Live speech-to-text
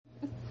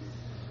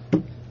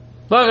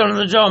Welcome to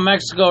the Joe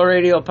Mexico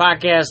Radio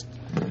Podcast.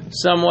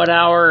 Somewhat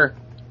hour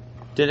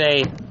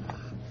today.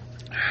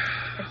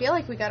 I feel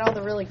like we got all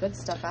the really good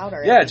stuff out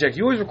already. Yeah, Jack,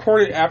 you always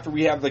record it after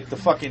we have like the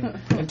fucking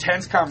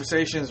intense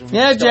conversations.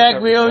 Yeah,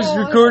 Jack, we always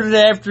record it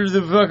after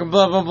the fucking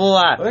blah, blah,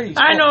 blah.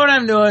 I know what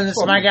I'm doing. This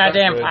is my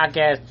goddamn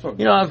podcast.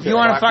 You know, if you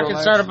want to fucking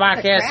start a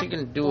podcast, you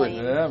can do it.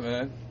 Yeah,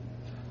 man.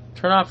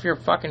 Turn off your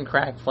fucking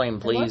crack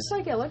flame, please. It looks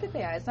like it. Look at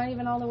that. It's not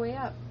even all the way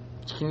up.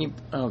 Can you...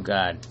 Oh,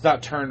 God. It's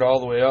not turned all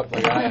the way up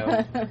like I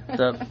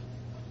am.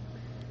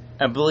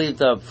 I believe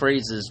the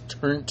phrase is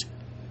turnt.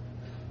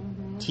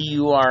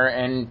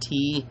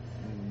 T-U-R-N-T.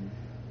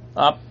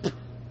 Up.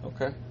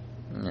 Okay.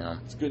 Yeah.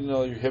 It's good to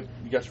know you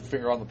got your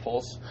finger on the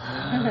pulse.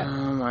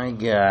 Oh, my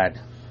God.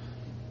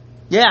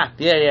 Yeah.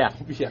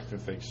 You have to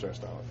fake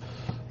stressed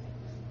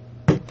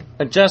out.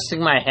 Adjusting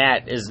my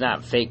hat is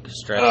not fake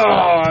stress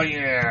out. Oh,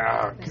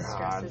 yeah. The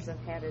stresses of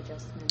hat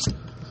adjustment.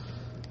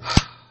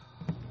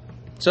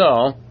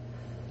 So,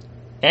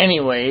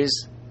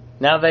 anyways,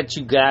 now that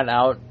you got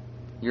out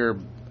your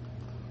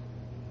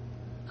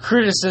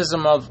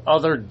criticism of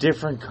other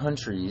different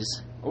countries,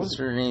 is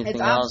there anything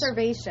it's else?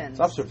 observations. It's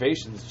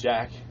observations,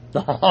 Jack.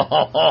 You're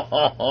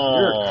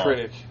You're a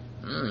critic.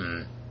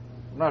 Mm.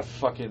 I'm not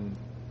fucking...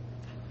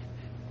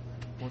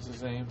 What's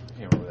his name? I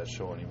can't remember that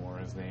show anymore,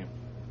 his name.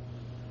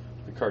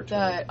 The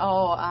cartoon.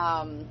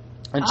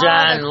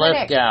 John the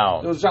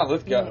Lithgow. It was John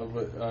Lithgow,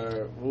 but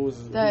what was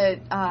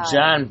it?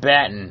 John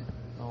Batten.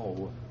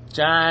 Oh.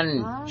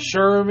 John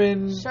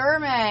Sherman.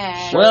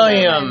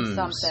 Williams.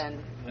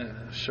 Something.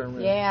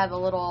 Sherman. Yeah, the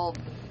little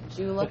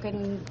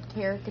Jew-looking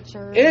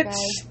caricature It guy.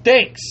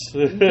 stinks!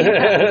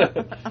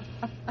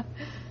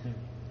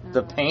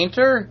 The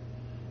painter?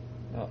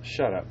 Oh,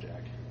 shut up,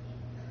 Jack.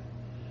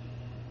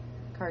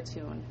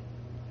 Cartoon.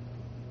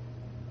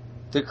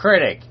 The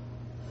critic.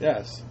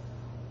 Yes.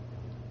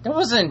 That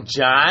wasn't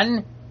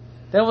John.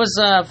 That was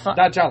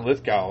Not John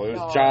Lithgow. It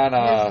was John.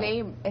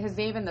 His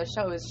name in the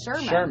show is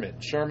Sherman.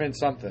 Sherman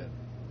something,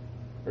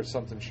 or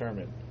something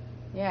Sherman.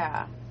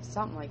 Yeah,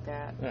 something like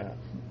that. Yeah.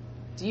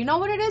 Do you know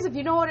what it is? If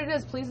you know what it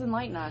is, please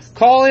enlighten us.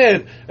 Call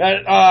in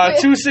at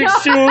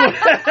 262.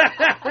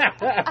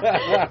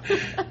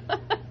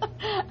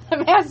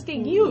 I'm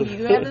asking you.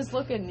 You have this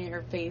look in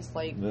your face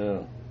like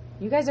No.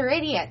 you guys are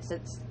idiots.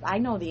 I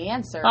know the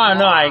answer. Oh,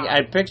 no,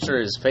 I picture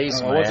his face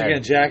in my Once head.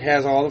 again, Jack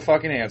has all the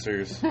fucking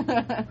answers,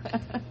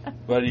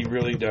 but he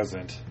really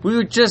doesn't.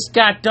 We just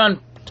got done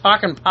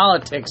talking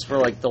politics for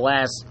like the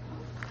last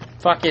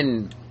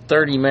fucking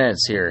 30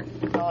 minutes here.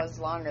 Oh, it's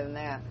longer than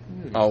that.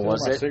 Oh,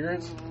 was it?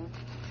 Cigarettes?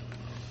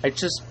 I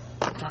just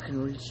fucking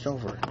reached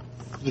over.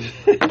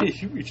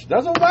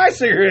 That's what my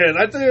cigarette is.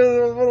 I tell you,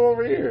 there's one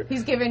over here.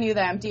 He's giving you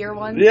the emptier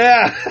one.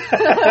 Yeah.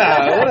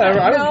 Whatever.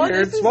 I don't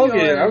care. This is Smoke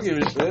it. I don't yours. give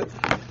a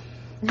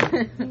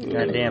shit.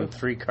 Goddamn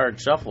 3-card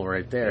shuffle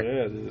right there.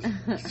 Yeah, it is.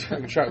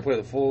 I'm trying to play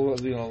the full,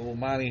 little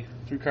money,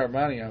 3-card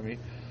money on me.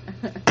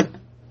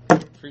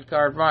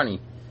 3-card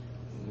money.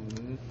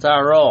 That's how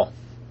I roll.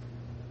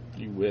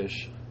 You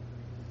wish.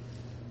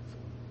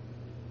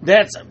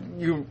 That's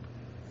you.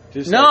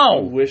 Just No!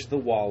 like you wish the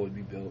wall would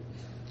be built.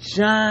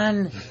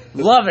 John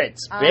Lovitz,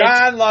 bitch.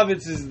 John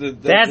Lovitz is the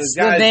That's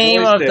guy the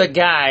name of the it.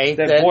 guy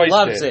That that voiced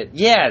loves it. it.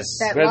 Yes.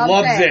 That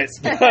Loves it.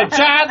 it.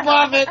 John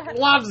Lovitz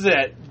loves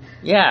it.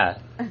 Yeah.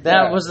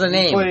 That was the He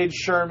name. played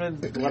Sherman,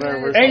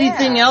 whatever.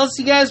 Anything else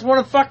you guys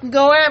want to fucking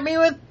go at me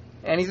with?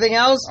 Anything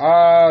else?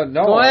 No.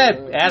 Go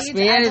ahead. Ask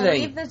me I anything.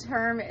 believe the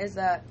term is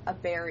a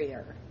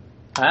barrier.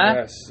 Huh?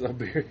 Yes, a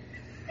barrier.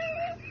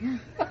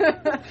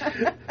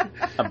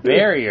 A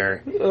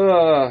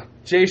barrier?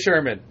 Jay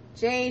Sherman.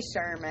 Jay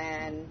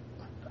Sherman.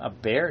 A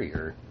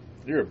barrier?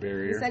 You're a He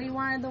barrier. said he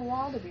wanted the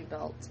wall to be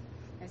built.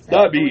 I said,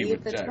 Not I me,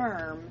 believe but the Jack.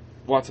 term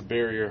Wants a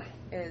barrier.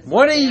 is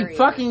What are you barrier.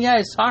 fucking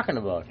guys talking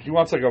about? He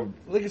wants like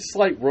a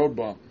slight road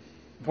bump.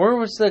 Where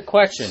was the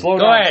question? Slow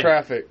Go down ahead.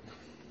 traffic.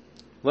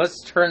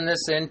 Let's turn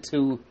this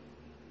into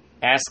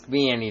Ask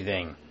Me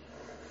Anything.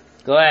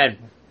 Go ahead.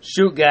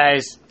 Shoot,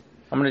 guys.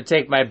 I'm going to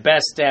take my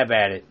best stab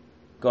at it.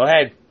 Go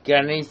ahead.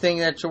 Got anything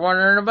that you're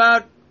wondering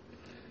about?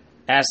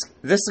 Ask.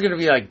 This is going to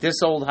be like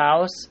This Old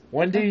House.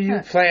 When do you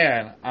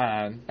plan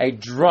on? A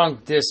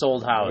drunk This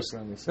Old House.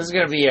 This is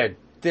going to be a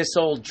This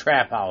Old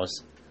Trap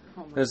House.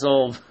 Oh my This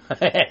old...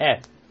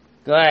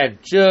 Go ahead.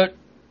 Shoot.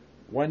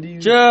 When do you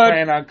Jude.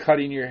 plan on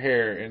cutting your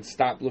hair and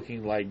stop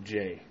looking like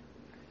Jay?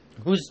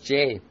 Who's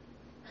Jay?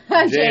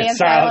 Jay and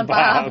Silent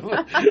Bob.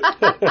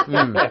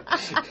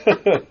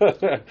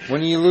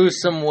 When you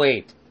lose some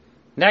weight.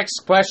 Next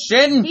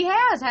question. He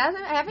has,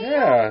 hasn't? Haven't you?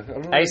 Yeah.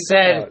 I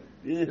said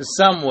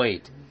some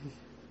weight.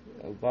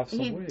 Lost some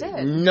He weight.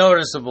 did.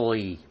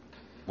 Noticeably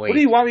weight. What do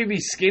you want me to be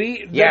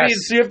skinny? That Yes.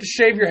 means you have to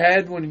shave your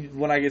head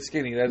when I get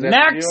skinny. That's Next.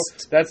 the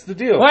deal? That's the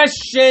deal.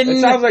 Question.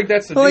 It sounds like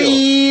that's the deal.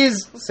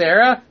 Please.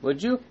 Sarah,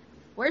 would you?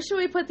 Where should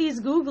we put these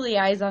googly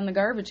eyes on the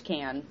garbage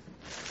can?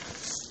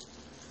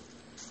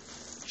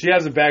 She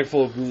has a bag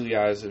full of googly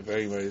eyes, if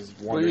anybody's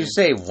What wondering. did you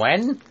say?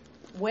 When?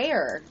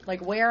 Where?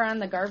 Like, where on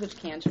the garbage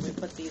can should we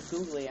put these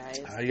googly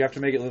eyes? You have to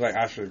make it look like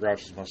Oscar the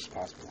Grouch as much as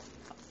possible.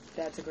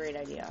 That's a great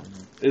idea.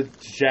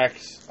 It's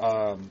Jack's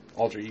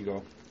alter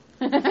ego.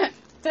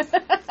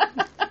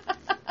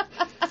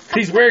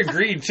 He's wearing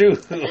green too.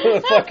 What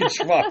a fucking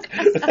schmuck.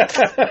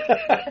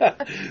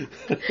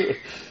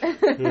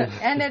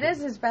 And it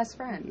is his best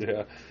friend.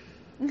 Yeah.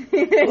 Look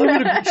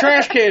at the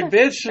trash can,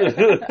 bitch.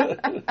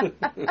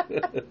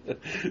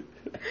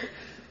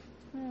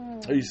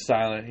 He's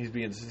silent. He's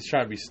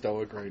trying to be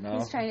stoic right now.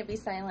 He's trying to be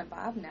Silent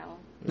Bob now.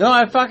 No,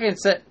 I fucking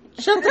said,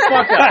 shut the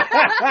fuck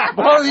up.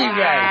 Both of you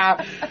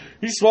guys.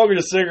 He's smoking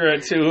a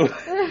cigarette too.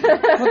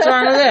 What's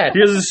wrong with that? He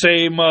doesn't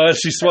say much.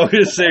 He's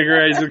smoking a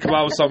cigarette. He's gonna come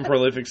out with something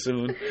prolific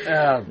soon.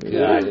 Oh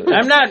God!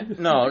 I'm not.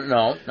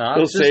 No.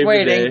 He'll Just save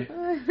waiting.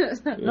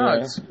 the day. No,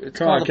 Yeah. it's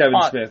Come on, called a Kevin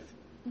pause. Smith.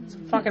 It's a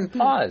fucking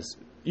pause.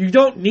 You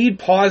don't need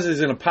pauses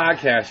in a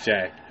podcast,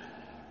 Jack.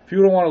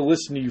 People don't want to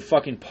listen to you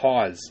fucking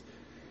pause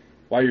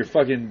while you're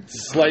fucking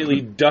slightly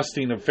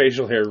dusting a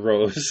facial hair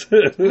grows. I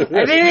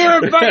didn't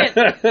even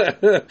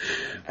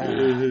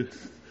fucking.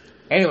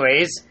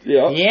 Anyways,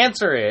 Yeah. the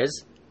answer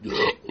is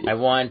I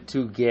want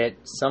to get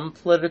some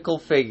political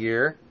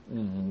figure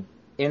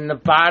in the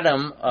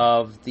bottom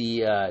of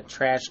the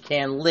trash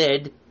can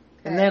lid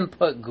and then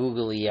put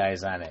googly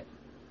eyes on it.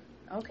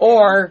 Okay.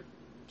 Or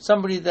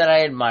somebody that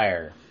I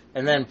admire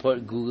and then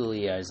put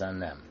googly eyes on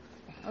them.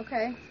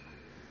 Okay.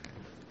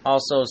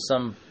 Also,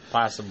 some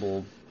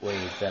possible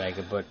ways that I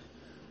could put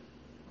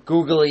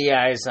googly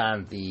eyes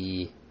on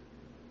the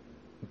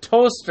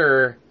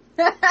toaster.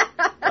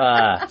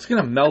 It's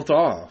gonna melt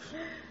off.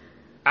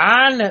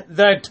 On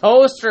the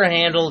toaster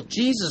handle.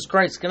 Jesus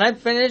Christ, can I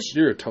finish?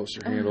 You're a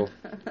toaster handle.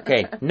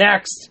 Okay,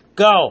 next.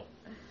 Go.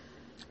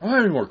 I don't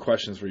have any more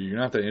questions for you. You're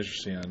not that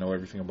interesting. I know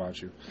everything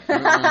about you.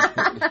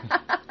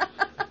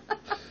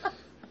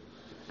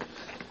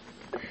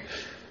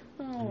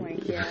 Oh my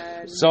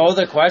God. So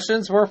the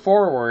questions were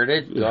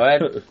forwarded. Go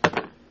ahead.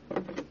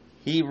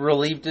 He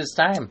relieved his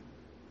time.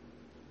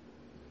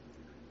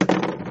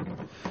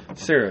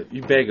 Sarah,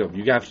 you beg him.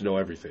 You have to know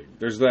everything.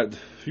 There's that.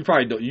 You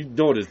probably don't. You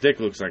know what his dick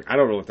looks like. I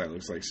don't know what that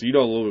looks like. So you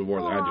know a little bit more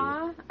than I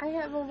Aw, I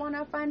have a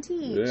one-up on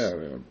Teach. do. Yeah,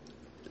 man.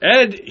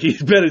 Ed,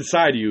 he's been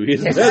inside you. He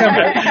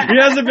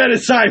hasn't been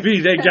inside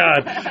me, thank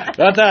God.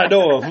 Not that I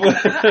know of.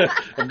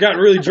 I've gotten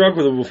really drunk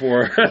with him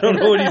before. I don't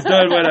know what he's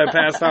done when I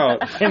passed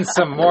out. And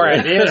some more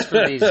ideas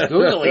for these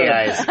googly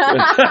eyes.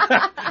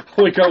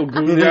 Wake up with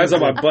googly eyes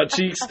on my butt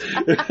cheeks.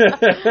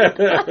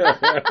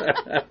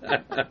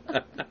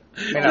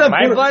 And on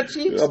my butt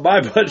cheeks? On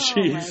my butt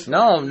cheeks.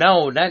 No,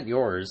 not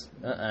yours.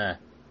 No,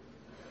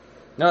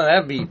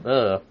 that'd be,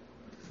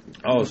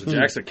 Oh, so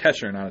Jack's a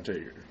catcher, not a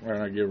taker. Or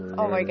not a giver.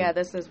 Oh my God,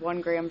 this is 1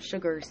 gram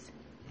sugars.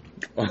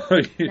 Not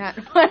Not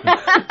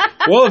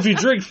well, if you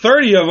drink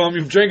 30 of them,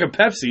 you've drank a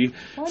Pepsi.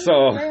 1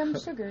 So gram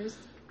sugars.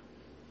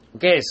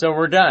 Okay, so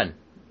we're done.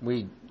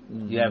 You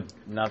have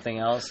nothing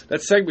else?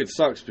 that segment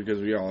sucks because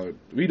we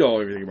know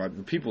everything about it.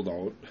 The people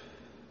don't.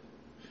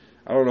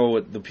 I don't know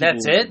what the people.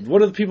 That's it? What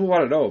do the people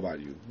want to know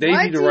about you? They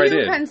What need to do write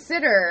you in.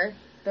 consider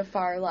the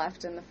far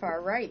left and the far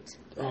right?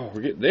 Oh,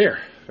 we're getting there.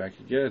 Back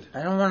again.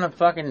 I don't want to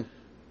fucking...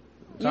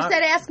 You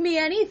said ask me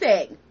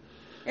anything.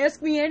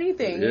 Ask me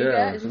anything.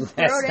 Yeah. Just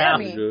throw it at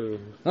me.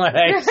 What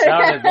I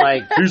sounded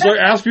like... He's like,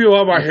 ask me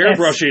about my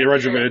hairbrushing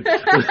regimen.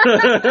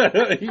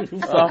 You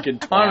fucking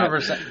twat.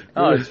 100%.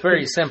 Oh, it's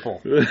very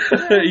simple.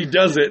 He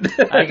does it.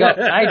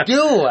 I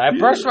do. I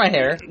brush my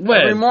hair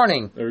every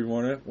morning. Every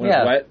morning? When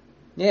Yeah. it's wet?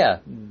 Yeah,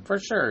 for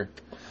sure.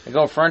 I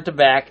go front to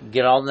back,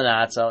 get all the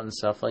knots out and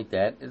stuff like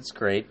that. It's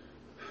great.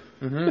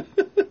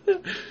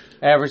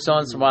 Every so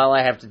once in a while,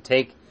 I have to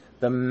take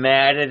the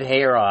matted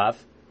hair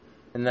off,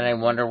 and then I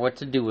wonder what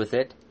to do with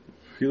it.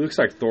 He looks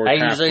like Thor. I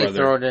usually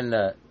throw it in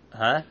the...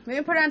 Huh?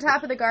 Maybe put it on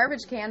top of the garbage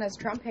can as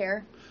Trump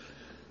hair.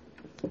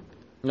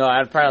 No,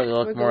 I'd probably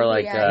look With more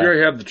like... googly You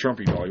already have the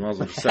Trumpy doll. You might as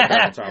well just set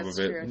that on top That's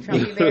of true. it.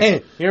 Trumpy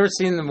bear. You ever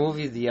seen the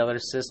movie The Other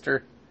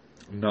Sister?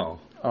 No.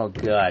 Oh,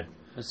 God.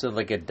 It's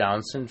like a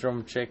Down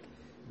syndrome chick.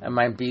 That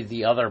might be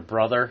the other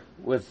brother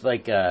with,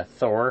 like,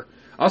 Thor.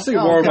 I was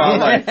thinking more about,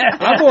 like,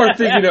 I'm more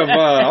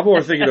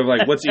thinking of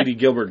like, what's eating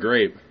Gilbert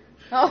Grape?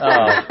 Oh.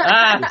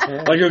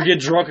 Like, he'll get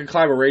drunk and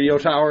climb a radio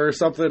tower or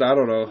something? I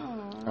don't know.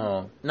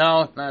 Oh.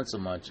 No, not so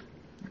much.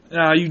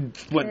 No, you've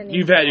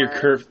had your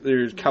couch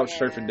Yeah.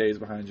 surfing days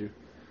behind you.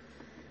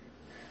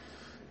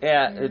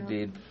 Yeah,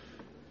 indeed.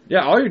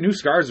 Yeah, all your new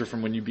scars are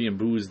from when you being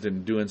boozed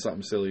and doing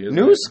something silly, isn't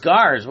New it?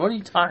 scars? What are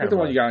you talking Like the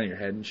about? one you got on your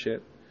head and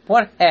shit.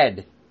 What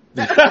head?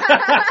 Yeah,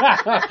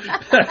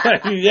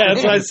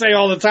 that's what I say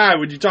all the time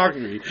when you talk to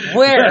me.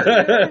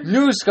 Where?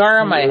 New scar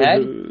on my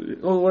head?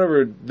 Well,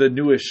 whatever, the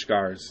newish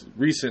scars.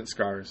 Recent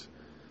scars.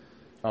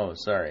 Oh,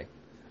 sorry.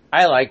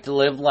 I like to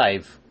live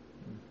life.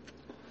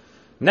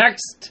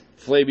 Next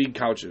Flaming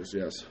couches,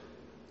 yes.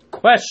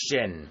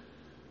 question.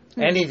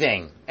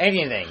 Anything.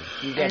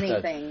 You get the-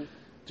 Anything.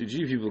 Dude,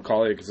 you people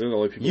call it because they're the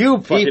only people You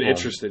fucking people.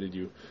 interested in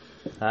you.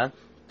 Huh?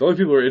 The only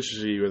people who are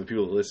interested in you are the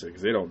people that listen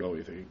because they don't know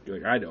anything.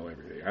 Like, I know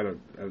everything.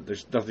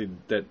 There's nothing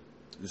that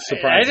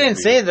surprises I didn't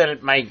me. say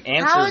that my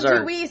How answers are...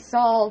 do we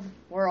solve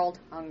world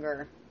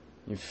hunger?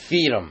 You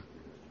feed them.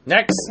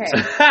 Next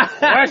Okay.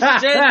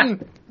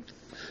 question.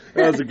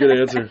 That was a good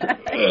answer.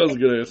 That was a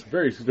good answer.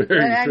 Very, very.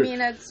 But, I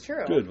mean, it's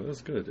true. Good.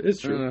 That's good.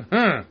 It's true.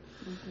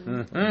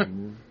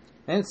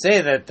 And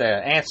say that the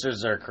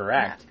answers are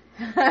correct.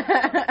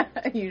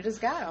 You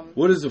just got them.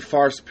 What is the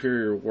far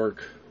superior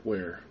work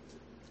wear?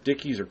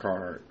 Dickies or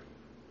Carhartt?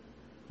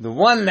 The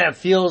one that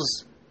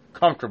feels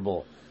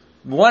comfortable.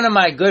 One of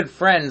my good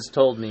friends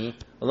told me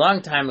a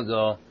long time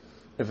ago,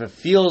 if it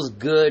feels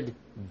good,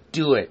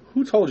 do it.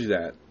 Who told you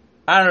that?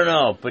 I don't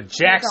know, but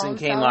Jackson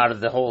came out of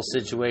the whole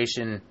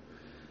situation,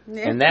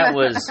 and that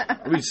was...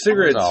 I mean,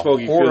 cigarette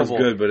smoking feels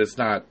good, but it's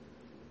not...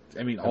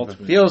 I mean, ultimately...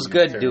 If it feels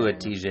good, do it,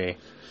 TJ.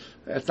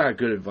 That's not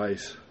good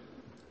advice.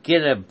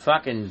 Get a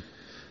fucking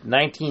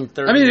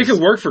 1930s... I mean, it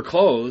can work for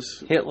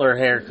clothes. Hitler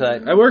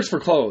haircut. It works for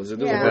clothes. It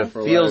doesn't work If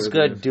for it feels life,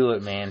 good, do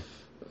it, man.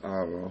 I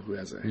don't know who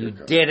has that haircut.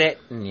 You did it,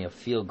 and you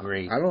feel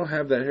great. I don't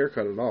have that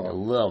haircut at all. A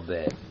little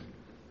bit.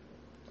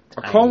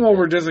 A comb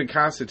over doesn't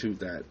constitute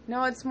that.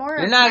 No, it's more...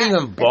 You're not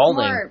even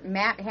balding. It's more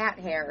Matt hat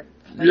hair.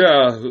 Like,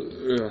 Yeah.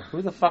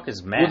 Who the fuck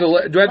is Matt? Do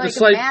I have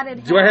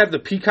like do I have the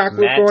peacock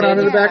look going on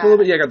in the back a little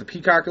bit? Yeah, I got the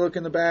peacock look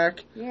in the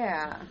back.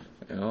 Yeah.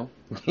 You know?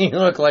 You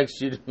look like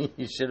you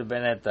should have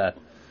been at the...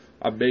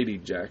 I'm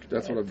baiting Jack.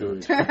 That's what I'm doing.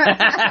 Putting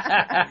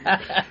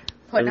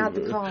out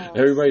the calls.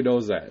 Everybody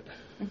knows that.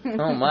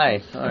 Oh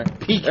my. All right.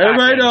 Peacocking.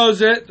 Everybody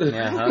knows it.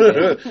 Yeah,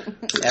 okay.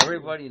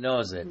 Everybody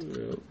knows it.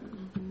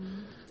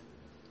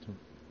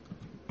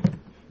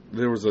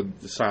 There was a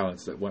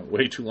silence that went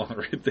way too long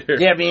right there.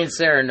 Yeah, me and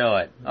Sarah know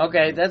it.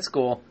 Okay, that's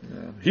cool.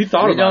 Yeah. He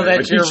thought we about know it.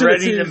 that you're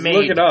ready to mate.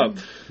 Look it up.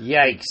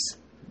 Yikes.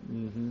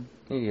 Mm-hmm.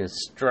 You just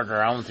strut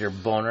around with your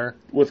boner.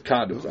 With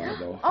condoms on,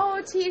 though.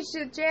 Oh, T,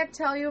 did Jack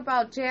tell you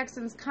about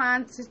Jackson's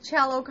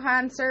cello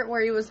concert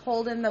where he was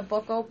holding the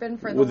book open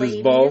for the ladies?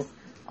 His bow?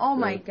 Oh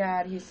my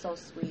God, he's so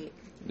sweet.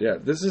 Yeah,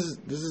 this is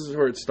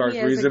where it starts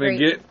where he's going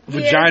to get he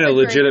vagina is a great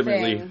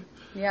legitimately. thing.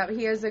 Yeah,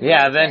 he is a great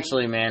Yeah,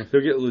 eventually, thing. man.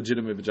 He'll get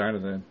legitimate vagina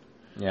then.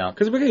 Yeah.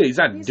 Because he's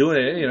not doing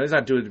it, he's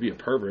not doing it to be a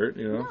pervert,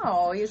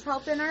 No, he's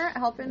helping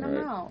him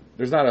out.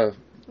 There's not a...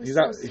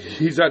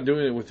 He's not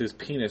doing it with his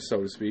penis,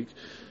 so to speak.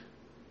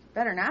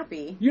 Better not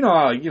be. You know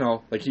how,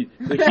 like he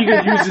could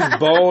use his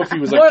bow if he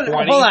was like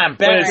 20. Hold on,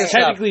 but it's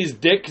technically his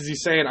dick because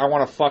he's saying, I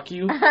want to fuck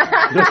you.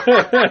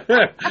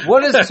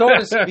 What does so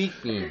to speak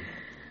mean?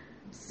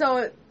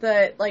 So,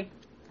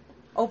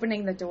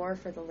 opening the door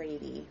for the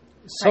lady.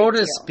 So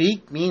to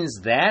speak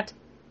means that?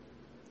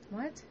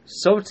 What?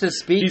 So to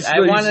speak? I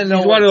want to know.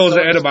 He's one of those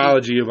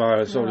etymology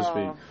about so to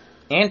speak.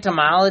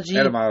 Entomology?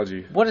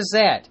 Etymology. What is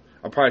that?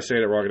 I'm probably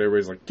saying it wrong, and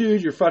everybody's like,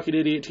 dude, you're fucking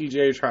idiot, TJ,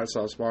 you're trying to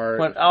sound smart.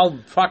 But all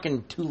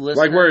fucking two listeners.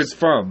 Like where it's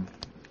from.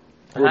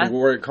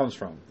 Where it comes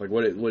from. Like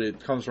what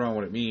it comes from,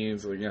 what it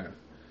means, like, yeah.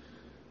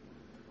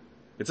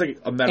 It's like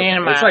a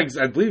metaphor. It's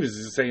like, I believe it's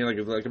just saying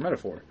like a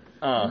metaphor.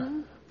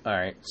 Oh. All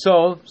right.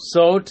 So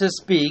to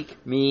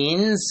speak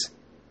means...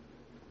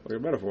 Like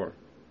a metaphor.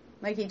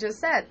 Like he just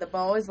said, the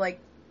bow is like...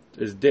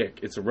 His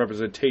dick. It's a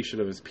representation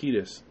of his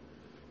penis.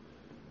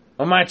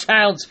 Of my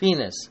child's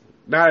penis.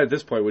 Not at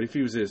this point, but if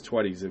he was in his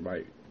 20s, it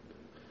might...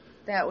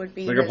 That would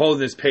be... Like, I'm holding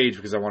this page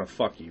because I want to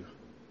fuck you.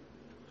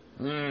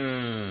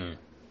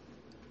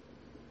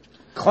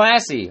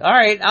 Classy. All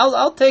right,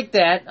 I'll take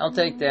that. I'll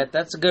take that.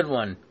 That's a good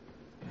one.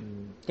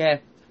 Yeah.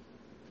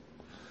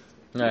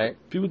 All right.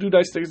 People do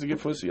nice things to get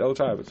pussy all the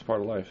time. It's a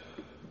part of life.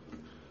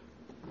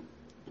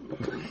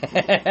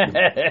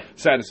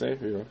 Sad to say,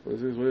 it is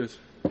what it is.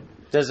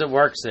 Does it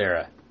work,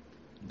 Sarah?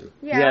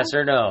 Yeah. Yes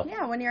or no?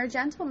 Yeah, when you're a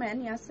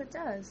gentleman, yes, it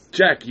does.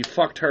 Jack, you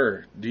fucked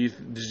her. Did you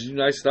do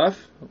nice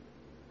stuff?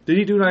 Did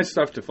he do nice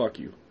stuff to fuck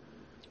you?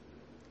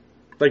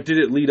 Like, did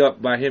it lead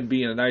up by him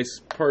being a nice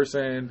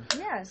person?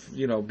 Yes.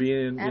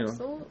 Being,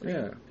 Absolutely.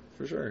 Yeah,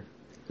 for sure.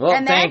 Well,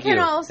 and that can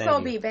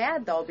also be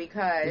bad, though,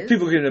 because...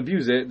 People can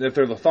abuse it if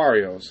they're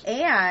Lotharios.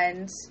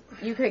 And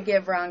you could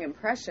give wrong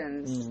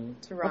impressions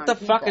to wrong people. What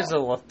the fuck is a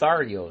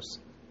Lotharios?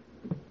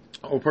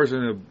 A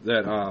person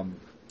that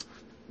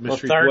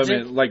mistreats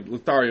women. Like,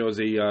 Lothario is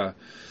they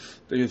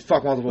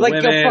fuck multiple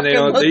women.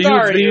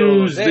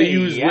 They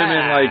use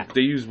women like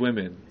they use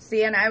women.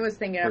 See, and I was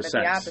thinking of it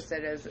the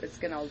opposite, is it's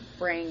going to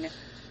bring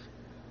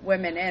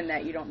women in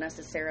that you don't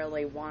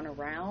necessarily want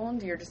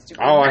around. You're just... it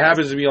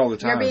happens to me all the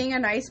time. You're being a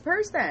nice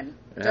person.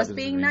 Just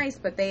being nice,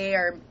 but they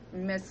are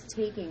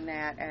mistaking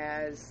that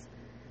as...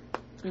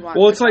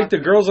 Well, it's like the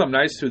girls I'm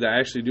nice to that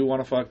actually do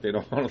want to fuck. They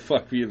don't want to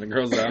fuck me, and the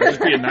girls that I'm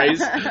just being nice,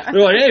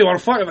 they're like, hey, you want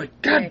to fuck? I'm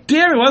like, God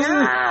damn it, wasn't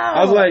it?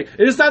 I was like,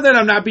 it's not that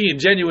I'm not being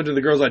genuine to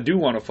the girls I do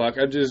want to fuck.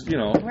 I'm just,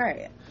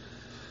 Right.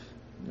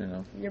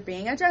 You're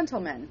being a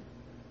gentleman.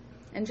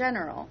 In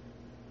general.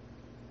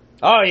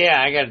 Oh, yeah,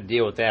 I got to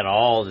deal with that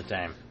all the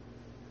time.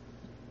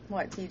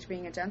 What, Teach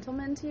being a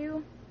gentleman to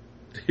you?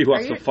 He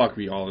wants to fuck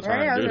me all the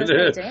time, right, dude.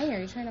 I was say, dang, are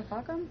you trying to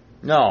fuck him?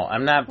 No,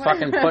 I'm not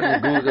fucking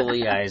putting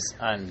googly eyes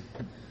on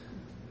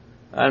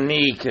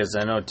me, because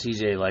I know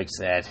TJ likes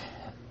that.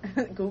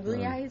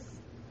 Googly eyes?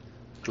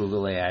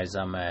 Googly eyes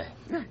on my...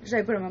 Should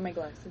I put them on my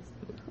glasses?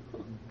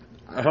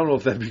 I don't know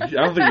if that'd be. I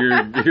don't think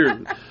your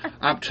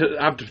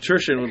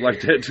optician would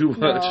like that too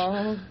much.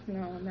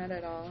 No, not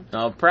at all.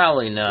 No,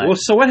 probably not. Well,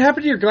 so what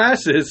happened to your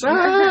glasses?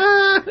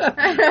 I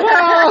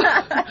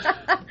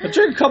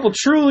drank a couple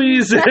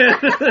Trulies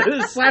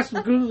and slapped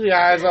some googly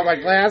eyes on my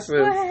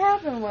glasses. What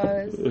happened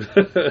was.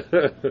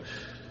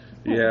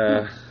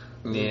 Yeah.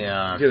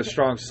 Yeah. Get a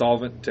strong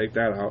solvent, take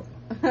that out.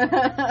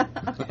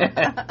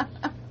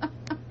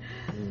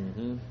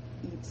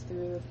 Eats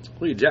through.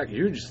 Look at Jack,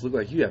 you just look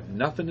like you have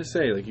nothing to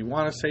say. Like you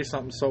want to say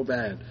something so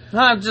bad. No,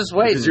 I'm just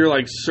waiting. Because you're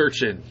like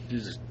searching.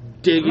 You're just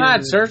digging. I'm not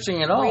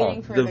searching at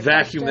all. The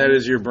vacuum that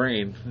is your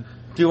brain.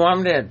 Do you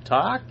want me to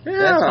talk? Yeah,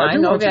 that's fine. I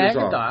do want Okay, you I to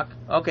can talk.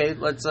 Okay,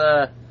 let's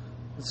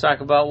talk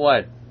about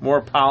what?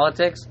 More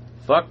politics?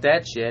 Fuck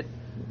that shit.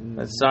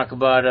 Let's talk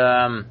about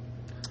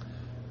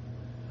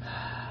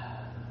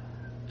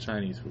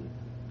Chinese food.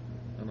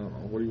 I don't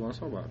know. What do you want to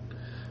talk about?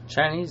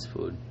 Chinese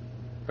food.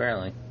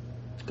 Apparently.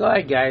 Go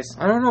ahead, guys.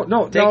 I don't know.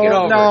 No, Take it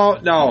over.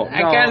 No.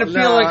 I kind of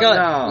feel like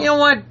you know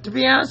what? To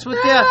be honest with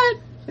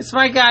you, it's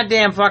my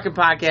goddamn fucking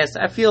podcast.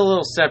 I feel a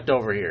little stepped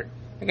over here.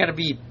 I gotta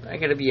be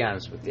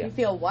honest with you. You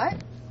feel what? A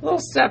little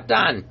stepped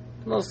on.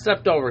 A little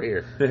stepped over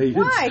here.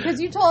 Why? Because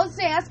you told us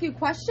to ask you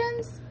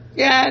questions?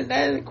 Yeah,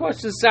 and the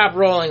questions stopped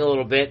rolling a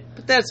little bit,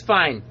 but that's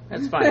fine.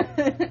 That's fine.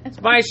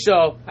 It's my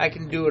show. I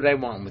can do what I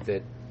want with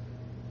it.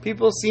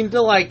 People seem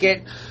to like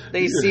it.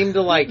 They seem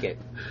to like it.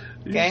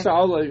 Okay? You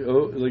sound like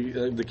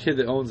the kid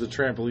that owns the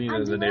trampoline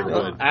in the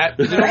neighborhood.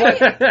 You know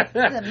what?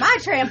 This is my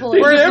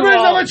trampoline. Everybody's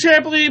on a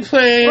trampoline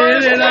playing,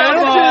 and I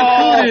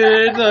don't get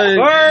included.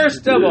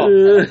 First of all,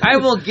 I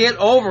will get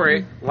over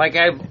it like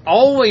I've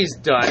always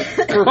done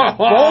for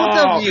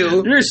both of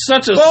you. You're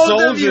such a both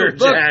soldier, of you.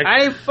 Jack. Look,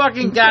 I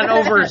fucking got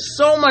over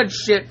so much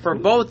shit for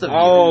both of you.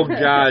 Oh,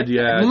 God,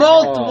 yeah.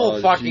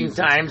 Multiple fucking Jesus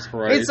times.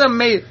 Christ. It's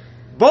amazing.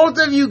 Both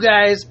of you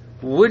guys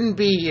wouldn't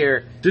be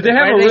here. Did they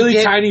have a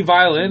really tiny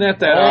violin at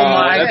that? Oh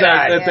my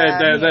God!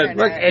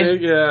 Look,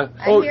 yeah.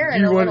 I hear it.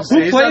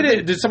 Who played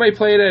it? Did somebody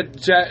play it at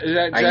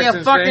Jackson's Are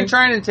you fucking thing?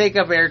 trying to take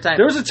up airtime?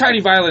 There was a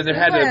tiny violin. There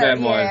had to have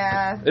been one.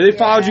 And they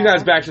followed you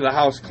guys back to the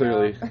house,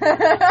 clearly.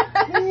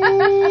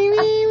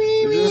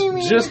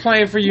 just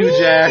playing for you,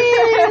 Jack.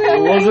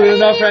 It wasn't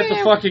enough at the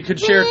fucking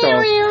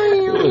concerto.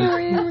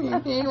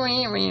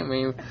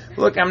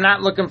 Look, I'm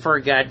not looking for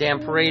a goddamn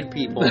parade,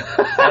 people.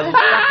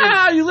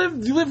 You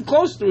live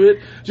close to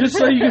it, just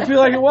so you can feel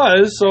like it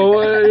was.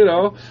 So you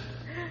know.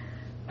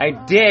 I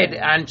did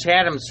on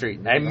Chatham Street.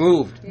 I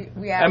moved.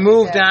 Yeah, I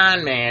moved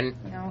on, man.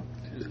 No.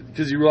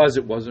 Because you realized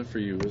it wasn't for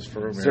you. It was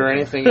for America. Is there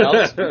anything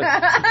else?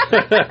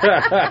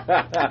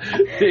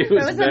 It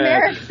was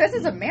America. This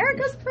is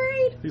America's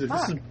parade? He's like,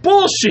 this is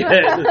bullshit.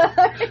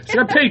 You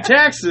gotta pay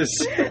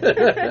taxes.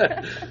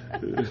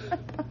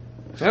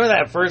 Remember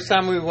that first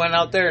time we went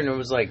out there and it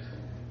was like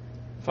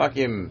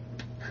fucking...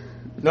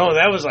 No,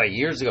 that was like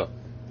years ago.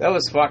 That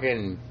was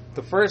fucking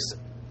the first...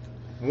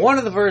 One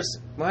of the first...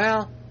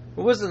 Well,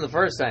 it wasn't the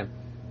first time.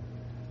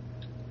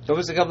 It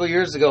was a couple of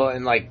years ago,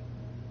 and like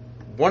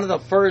one of the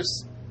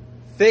first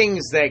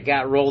things that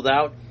got rolled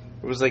out,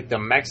 it was like the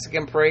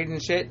Mexican parade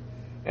and shit.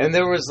 And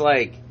there was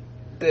like...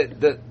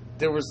 It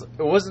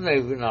wasn't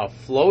even a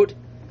float,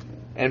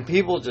 and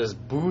people just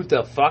booed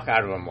the fuck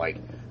out of them, like,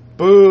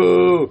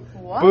 boo!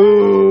 What?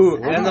 Boo!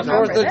 I And the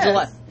don't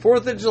remember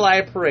 4th of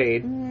July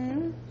parade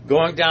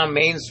going down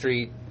Main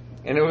Street,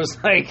 and it was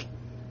like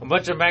a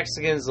bunch of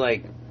Mexicans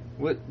like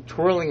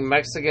twirling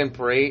Mexican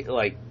parade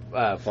like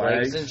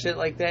flags and shit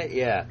like that.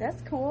 Yeah,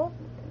 That's cool.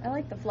 I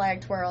like the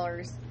flag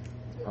twirlers.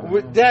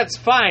 That's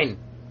fine.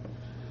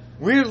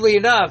 Weirdly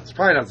enough, It's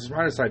probably not the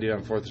smartest idea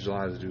on 4th of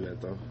July to do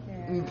that, though.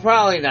 Yeah.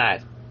 probably not.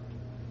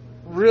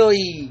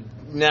 Really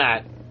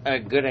not a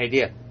good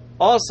idea.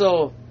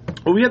 Also,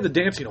 Well, we have the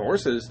dancing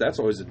horses. That's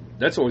always a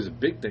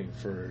big thing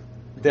for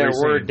there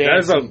racing. were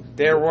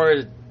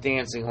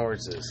dancing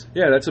horses.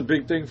 Yeah, that's a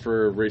big thing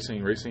for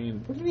racing. What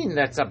do you mean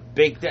that's a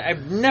big thing?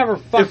 I've never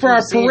fucking for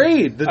our seen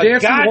parade, the a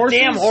dancing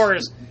goddamn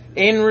horses. horse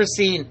in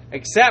Racine,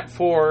 except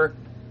for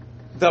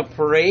the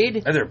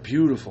parade. And they're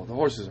beautiful. The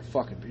horses are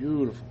fucking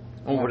beautiful.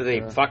 Oh, what do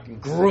they fucking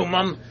groom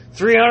them?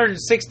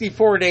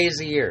 364 days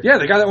a year. Yeah,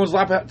 the guy that owns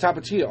La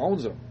Tapatia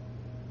owns them.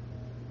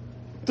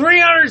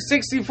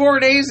 364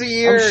 days a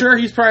year. I'm sure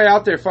he's probably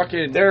out there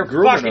fucking. They're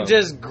grooming fucking them.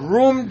 just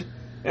groomed,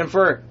 and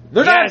for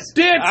They're not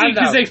dancing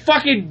because they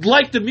fucking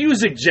like the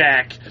music,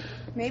 Jack.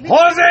 Maybe.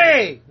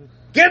 Jose,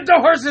 get the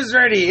horses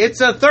ready. It's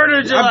the 3rd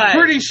of July. I'm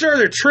pretty sure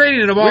they're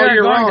training them all We're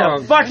year going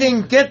long. to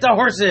fucking get the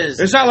horses.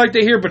 It's not like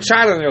they hear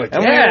bachata and they're like,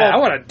 And yeah, I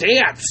want to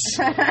dance.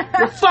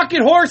 They're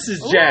fucking horses,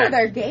 Ooh, Jack.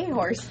 they're gay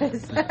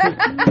horses.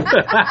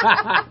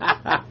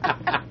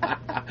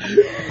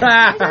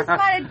 I just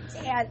want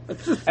to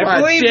dance. I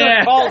believe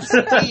they're called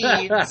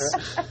steeds,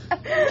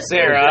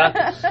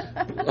 Sarah.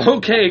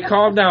 Okay,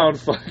 calm down,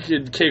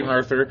 fucking King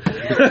Arthur.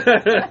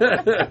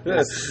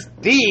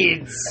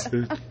 Steeds.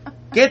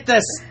 Get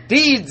the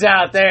steeds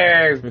out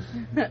there.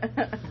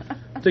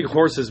 I think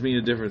horses mean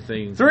a different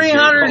thing.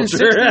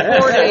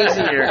 364 days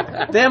a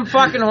year. Them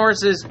fucking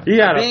horses. He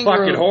had a being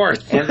fucking groomed,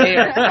 horse. And they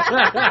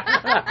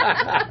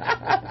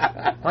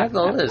What's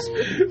all this?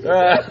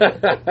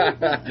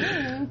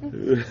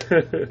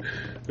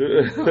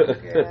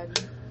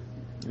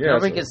 Yeah,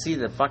 nobody can see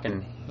the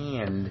fucking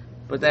hand,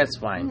 but that's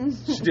fine.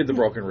 She did the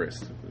broken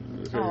wrist.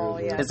 Oh,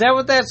 yeah. Is that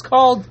what that's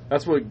called?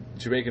 That's what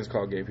Jamaicans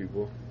call gay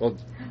people. Well,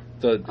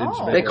 in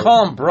Jamaica, they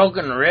call them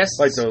broken wrists?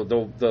 like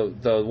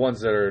the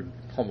ones that are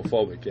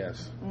homophobic,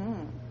 yes.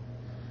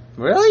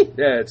 Really?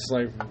 Yeah, it's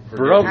like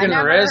broken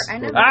wrist.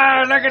 Look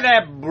at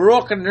that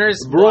broken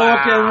wrist.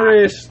 Broken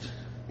wrist.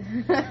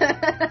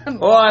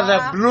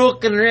 The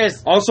broken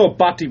wrist. Also,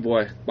 Bati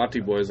boy. Bati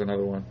boy is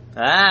another one.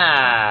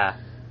 Huh?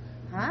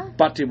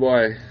 Bati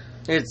boy.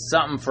 It's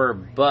something for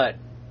butt.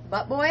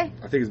 Butt boy?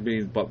 I think it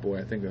means butt boy.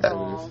 I think that's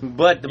what it is.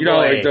 Butt boy. You know,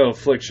 like the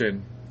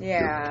affliction.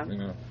 Yeah. You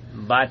know.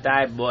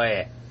 Bati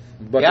boy.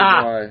 Bati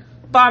boy.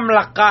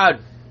 Bamlakad.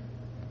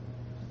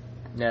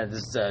 Yeah, this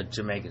is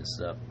Jamaican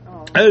stuff.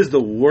 Oh. That is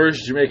the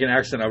worst Jamaican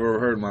accent I've ever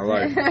heard in my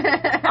life.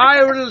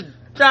 I will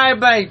drive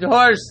my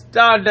horse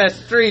down the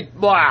street,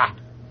 boy.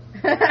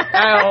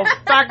 I'll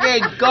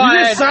fucking go You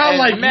ahead just sound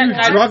like you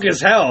drunk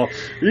as hell.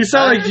 You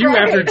sound like you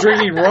after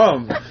drinking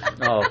rum.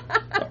 Oh.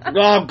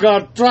 Oh,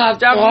 God.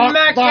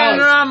 Jamaican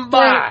rum,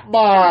 boy.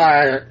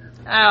 Boy.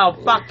 I'll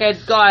fucking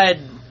go ahead.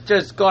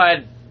 Just go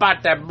ahead,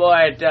 pat that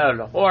boy down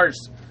the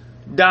horse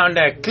down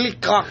there.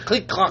 Click-clock,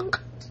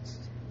 click-clock.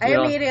 I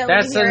immediately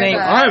that's the name.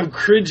 I'm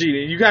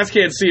cringing. You guys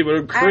can't see it, but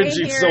I'm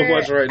cringing so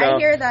much right now. I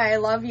hear the I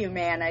love you,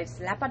 man. I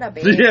slap on a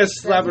baby. Yes,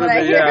 slap on a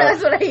baby. Yeah.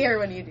 That's what I hear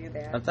when you do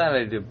that. I thought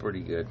I did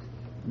pretty good.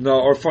 No,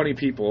 or funny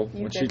people.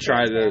 You when did she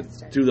tried to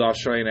fantastic. do the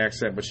Australian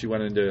accent, but she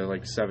went into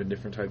like 7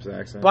 different types of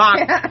accents.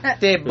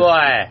 Bati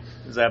boy.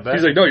 Is that better?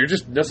 He's like, no,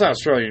 that's not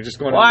Australian. You're just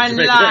going One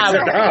into love.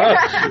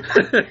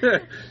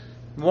 accent.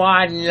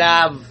 One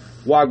love.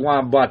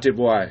 Wagwan Bati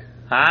boy.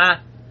 Huh?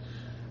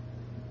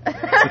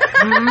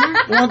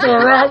 Want to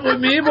rock with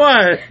me,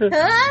 boy?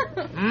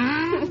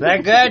 Is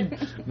that good?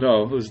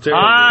 No, it was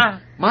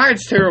terrible.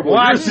 Mine's terrible.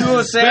 What Yours is you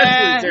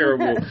especially say?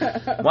 terrible.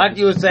 What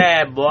you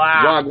say, boy?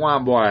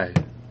 Wagwan boy.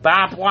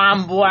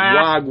 Papwan boy.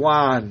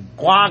 Wagwan.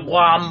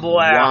 Wagwan boy.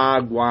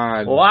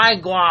 Wagwan.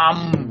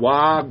 Wagwan.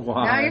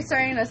 Wagwan. Now you're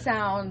starting to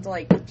sound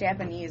like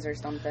Japanese or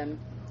something.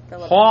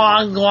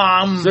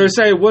 Wagwan. So they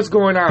say, what's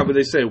going on? But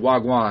they say,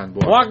 Wagwan,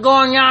 boy. What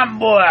going on,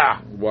 boy?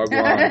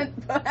 Wagwan.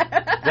 Is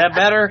that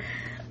better?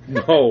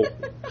 No.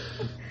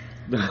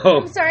 No.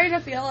 I'm starting to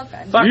feel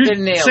offended.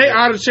 Fucking nailed say it.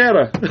 out of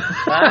cheddar.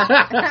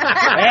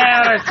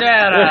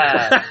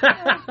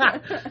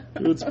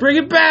 Let's bring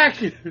it back.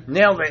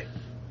 Nailed it.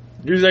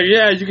 He was like,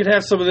 yeah, you can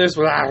have some of this.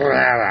 I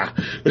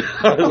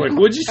was like,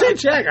 what'd you say,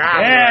 Jack?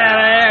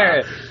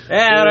 Arahera.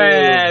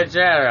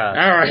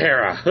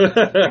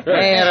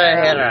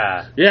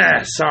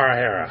 Yeah,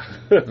 Sarahera.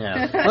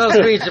 Yeah. Little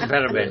speech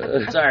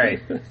impediment.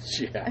 Sorry.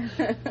 Yeah.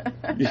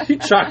 You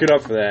chalk it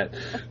up for that.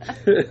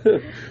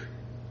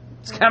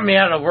 It's got me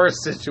out of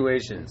worse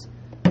situations.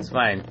 It's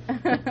fine.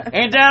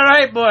 Ain't that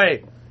right,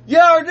 boy?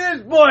 Yo,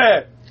 this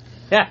boy.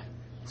 Yeah.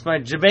 It's my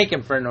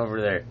Jamaican friend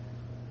over there.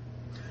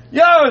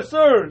 Yo,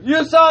 sir,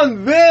 you sound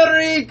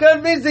very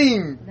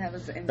convincing. That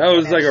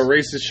was like a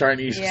racist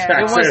Chinese accent.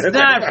 It was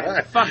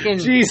not fucking...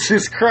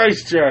 Jesus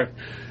Christ, Jack.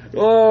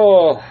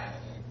 Oh.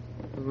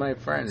 My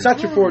friend. It's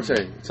not your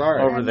forte. It's all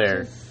right. Over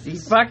there. He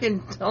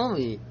fucking told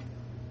me.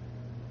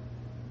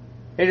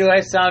 Hey, do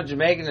I sound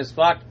Jamaican as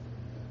fuck?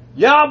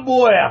 Yeah,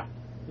 boy.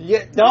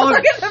 Yeah, don't...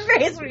 Look at the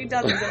face when he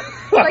does it.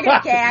 It's like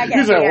a gag.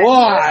 He's like,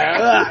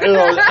 why?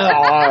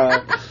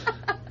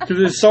 Because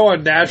it's so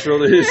unnatural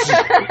to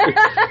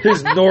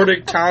his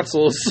Nordic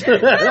tonsils. I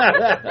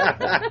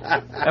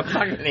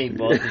fucking hate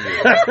both of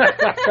you.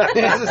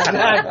 This is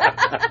not...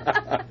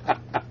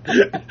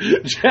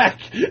 Jack,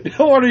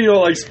 no wonder you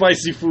don't like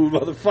spicy food,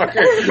 motherfucker.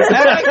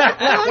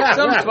 I like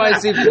some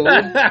spicy food.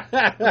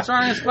 What's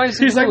wrong with spicy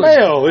food? He's like,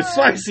 mayo, it's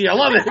spicy, I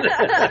love it.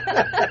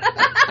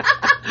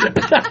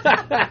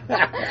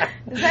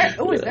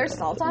 Is there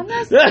salt on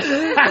this?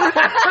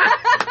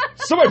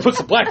 Somebody put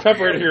some black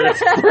pepper in here.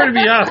 It's burning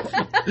me up.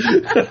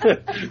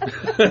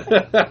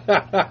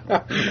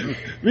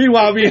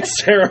 Meanwhile, me and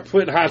Sarah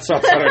putting hot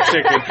sauce on our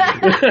chicken.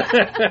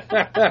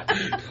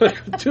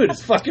 Dude,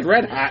 it's fucking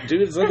red hot,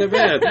 dude. It's not that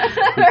bad.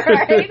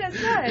 Right? It's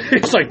good.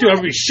 It's like, dude, I'm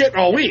going to be shitting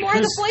all week. More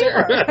the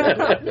flavor.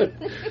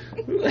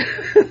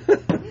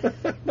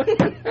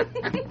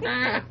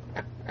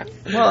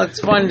 Well,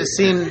 it's fun to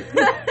see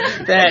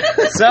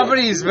that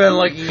somebody's been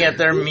looking at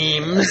their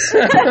memes,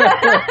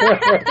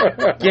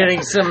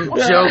 getting some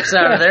jokes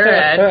out of their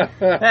head.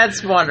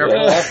 That's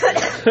wonderful.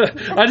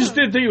 I just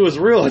didn't think it was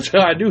real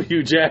until I knew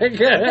you, Jack.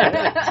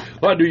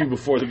 Well, I knew you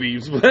before the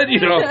memes, but,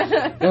 you know,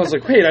 I was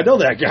like, wait, I know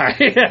that guy.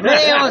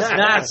 Mayo's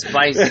not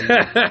spicy.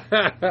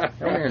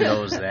 Everyone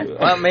knows that.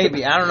 Well,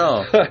 maybe. I don't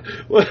know.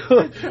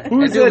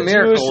 Who's that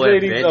Jewish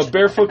lady, bitch.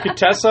 Barefoot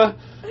Contessa?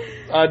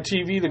 On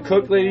TV, the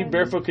cook lady,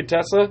 Barefoot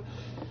Contessa.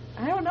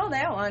 I don't know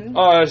that one.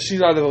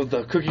 She's on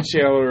the cooking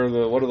channel or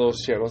one of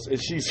those channels,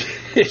 and she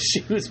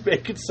was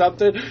making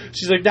something.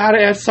 She's like, now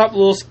to add something a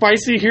little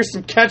spicy. Here's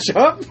some ketchup.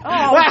 Oh, good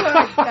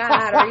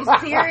God. Are you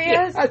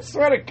serious? I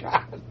swear to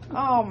God.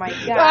 Oh my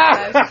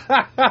gosh!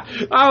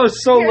 I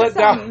was so Here's let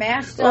down.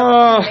 Mashed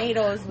up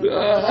tomatoes with a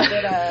little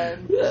bit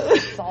of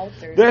salt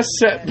or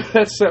something.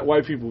 That set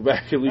white people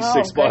back at least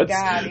 6 months.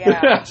 God,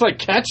 yeah. It's like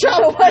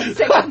ketchup. What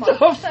 6 what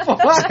months? the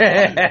fuck?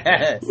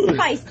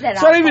 Spice that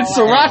It's not even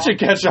sriracha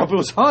ketchup. It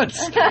was Hunt's.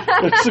 So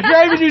you're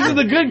not even using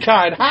the good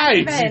kind.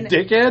 Heinz, you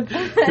dickhead.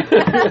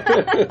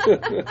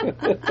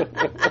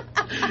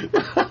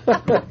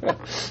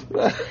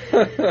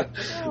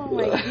 Oh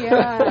my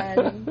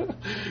god.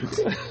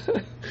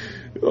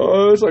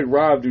 Oh, it's like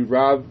Rob, dude.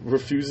 Rob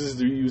refuses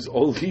to use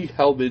only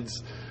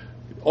Hellman's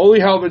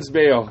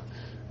mayo.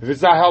 If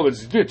it's not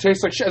Hellman's, dude, it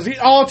tastes like shit. It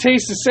all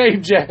tastes the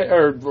same,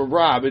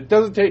 Rob. It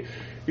doesn't taste.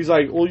 He's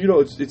like, well,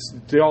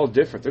 they're all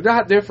different. They're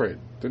not different.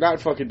 They're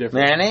not fucking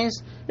different.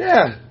 Mayonnaise?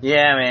 Yeah.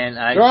 Yeah, man.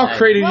 They're all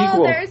created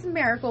equal. Well, there's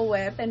Miracle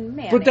Whip and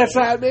mayonnaise. But that's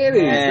not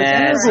mayonnaise.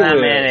 That's not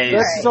mayonnaise.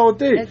 That's its own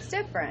thing. It's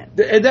different.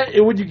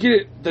 And when you get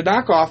it, the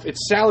knockoff,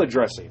 it's salad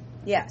dressing.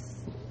 Yes.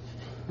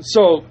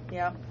 So.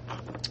 Yep.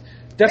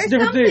 That's a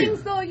different thing. There's some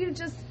things, though, you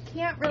just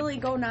can't really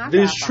go knockoff.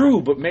 That is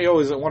true, but mayo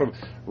isn't one of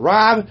them.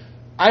 Rob,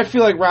 I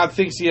feel like Rob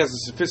thinks he has a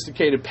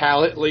sophisticated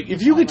palate. Like,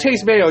 if you could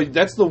taste mayo,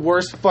 that's the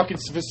worst fucking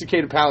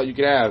sophisticated palate you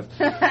could have.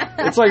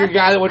 It's like a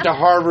guy that went to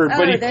Harvard,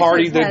 but he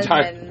partied the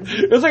entire...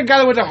 It's like a guy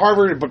that went to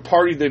Harvard, but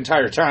partied the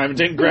entire time and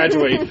didn't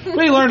graduate.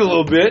 But he learned a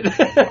little bit.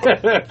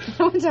 I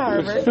went to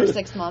Harvard for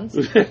 6 months.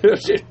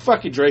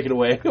 Fucking drank it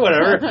away.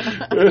 Whatever.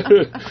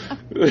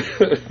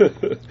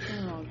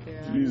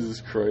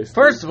 Jesus Christ.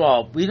 First of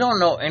all, we don't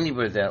know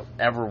anybody that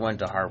ever went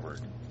to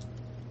Harvard.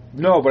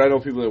 No, but I know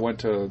people that went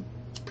to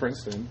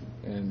Princeton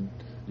and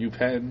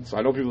UPenn, so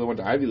I know people that went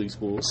to Ivy League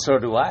schools. So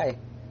do I.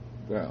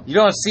 Yeah. You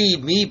don't see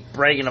me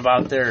bragging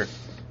about their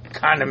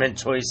condiment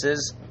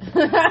choices.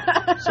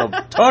 So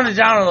tone it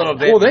down a little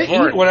bit. Well, they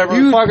eat whatever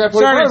the fuck I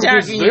put in front of them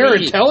because they're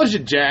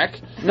intelligent, Jack.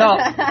 No,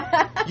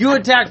 you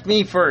attacked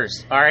me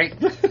first, all right?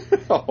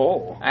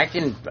 Oh. I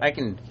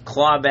can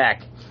claw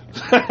back.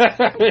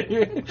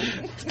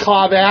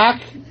 Claw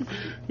back?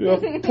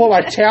 Pull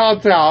my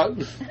talents out.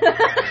 When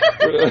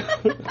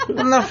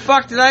the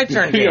fuck did I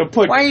turn gay?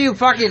 Why are you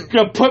fucking...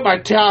 Gonna put my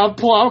talent,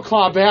 pull out,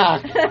 claw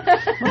back.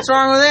 What's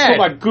wrong with that? Put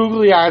my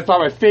googly eyes on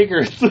my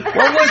fingers. What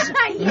was...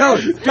 No,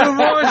 dude,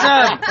 what was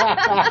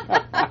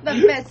that? The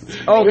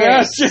fist. Okay.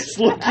 Yeah, just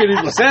looking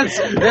at Since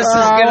this is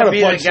going to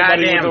be the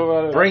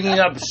goddamn Bringing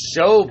Up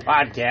Show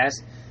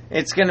podcast,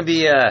 it's going to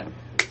be a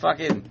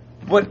fucking...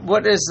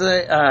 What is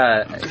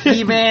the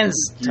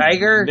He-Man's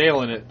tiger?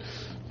 Nailing it.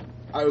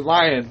 I was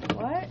lying.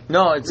 What?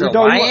 No, it's a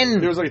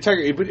lion. It was like a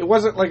tiger, but it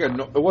wasn't like a.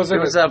 It wasn't.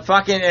 It was a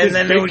fucking, and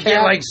then it would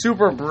get like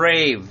super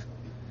brave.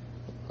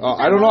 Oh,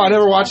 I don't know. I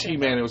never watched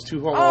He-Man. It was too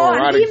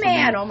homoerotic. Oh,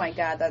 He-Man! Oh my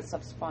god, that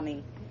stuff's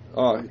funny.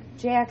 Oh,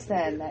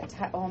 Jackson,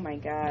 oh my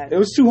god. It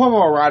was too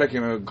homoerotic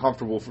and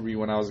uncomfortable for me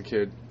when I was a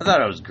kid. I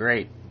thought it was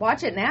great.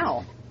 Watch it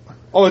now.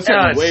 Oh, it's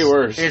way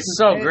worse. It's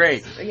so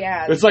great.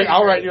 Yeah. It's like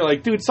outright. And you're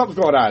like, dude, something's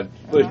going on.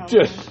 Like,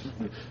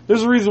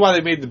 there's a reason why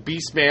they made the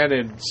Beastman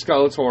and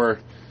Skeletor.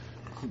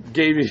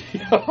 Gave me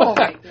oh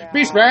my God.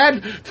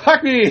 Beastman,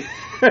 fuck me.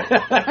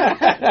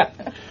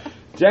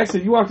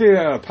 Jackson, you walked in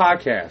on a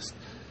podcast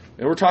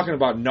and we're talking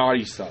about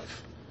naughty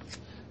stuff.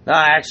 No,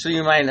 actually,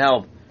 you might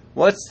help.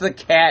 What's the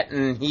cat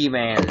in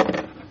He-Man?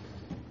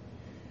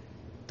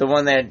 The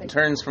one that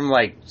turns from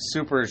like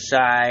super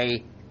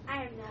shy. I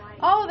have no idea.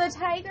 Oh, the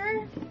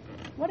tiger?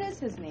 What is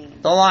his name?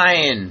 The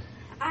lion.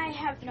 I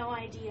have no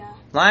idea.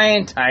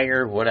 Lion,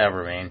 tiger,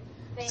 whatever, man.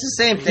 It's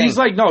the same thing. He's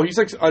like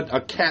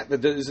a cat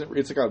that isn't.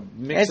 It's like a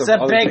mix of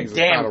other big things.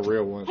 damn. It's not a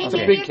real one. Hey, It's a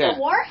maybe big cat. a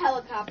war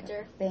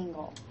helicopter.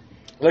 Bengal.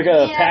 Like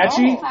a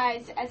Apache? He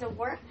identifies as a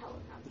war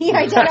helicopter. He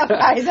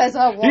identifies as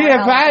a war He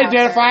helicopter.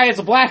 identifies as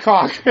a Black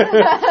Hawk.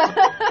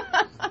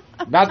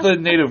 Not the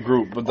native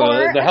group, but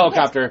the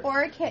helicopter.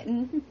 Or a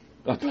kitten.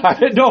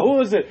 No, who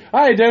was it?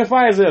 I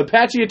identify as an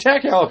Apache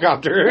attack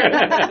helicopter.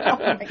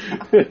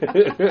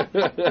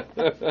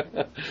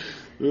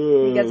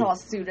 He gets all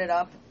suited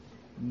up.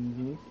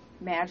 Mm-hmm.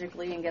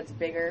 Magically and gets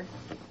bigger.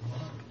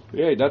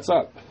 Hey, that's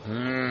up.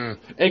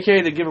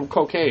 AKA they give him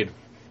cocaine.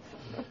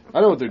 I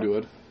know what they're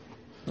doing.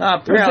 No,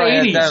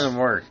 apparently it that doesn't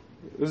work.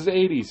 This is the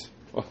 80s.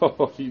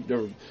 Oh, you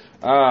never...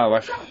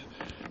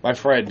 my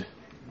friend.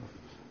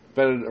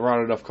 Been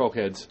around enough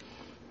cokeheads.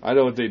 I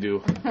know what they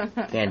do.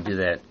 Can't do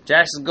that.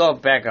 Jackson, go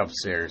back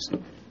upstairs.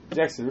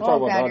 Jackson, we're Oh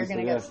talking god, about you're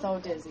gonna get so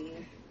dizzy.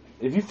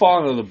 If you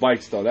fall into the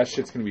bikes, though, that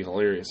shit's gonna be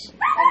hilarious. And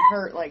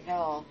hurt like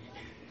hell.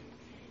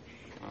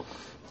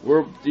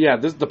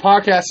 The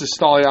podcast is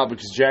stalling out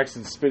because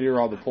Jackson's spinning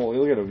around the pole.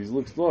 Look at him. He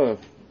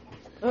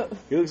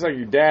looks like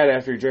your dad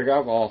after you drink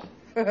alcohol.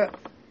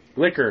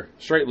 Liquor.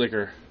 Straight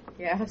liquor.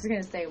 Yeah, I was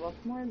going to say, well,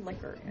 more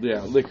liquor.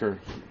 Yeah, liquor.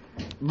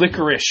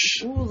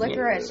 Licorice. Ooh,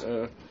 licorice.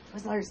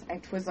 Twizzlers.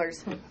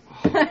 Twizzlers.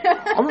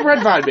 I'm a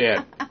red vine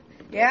man.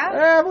 Yeah?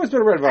 I've always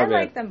been a red vine man.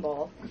 I like them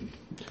both.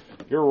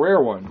 You're a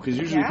rare one because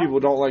usually people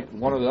don't like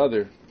one or the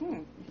other.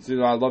 It's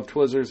either I love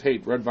Twizzlers,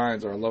 hate red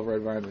vines, or I love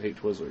red vines and hate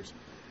Twizzlers.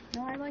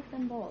 No, I like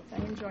them both. I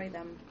enjoy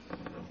them.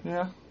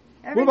 Yeah.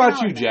 Every what about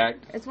now you, and then. Jack?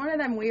 It's one of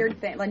them weird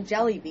things. Like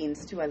jelly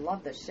beans, too. I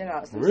love the shit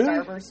out of some Really?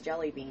 Starburst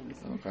jelly beans.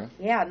 Okay.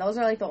 Yeah, and those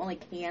are like the only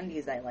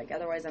candies I like.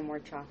 Otherwise, I'm more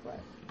chocolate.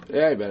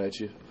 Yeah, I bet at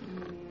you.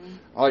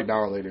 I like Now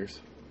or Laters.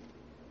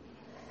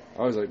 I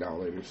always like Now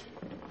or Laters.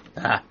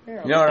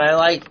 You know what I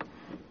like?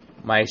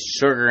 My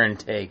sugar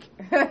intake.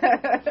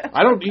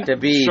 I don't eat to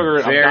be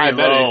sugar. very I'm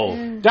diabetic.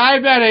 low.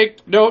 Diabetic.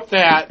 Note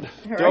that.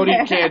 Don't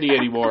Right. eat candy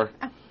anymore.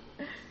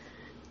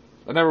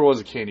 I never was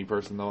a candy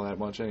person, though, that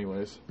much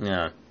anyways.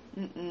 Yeah.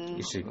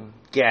 You should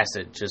gas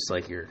it just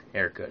like your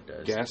haircut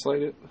does.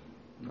 Gaslight it?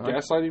 What?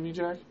 Gaslighting me,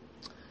 Jack?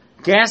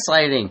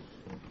 Gaslighting.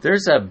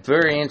 There's a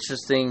very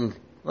interesting...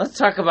 Let's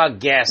talk about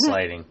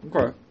gaslighting.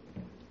 Okay.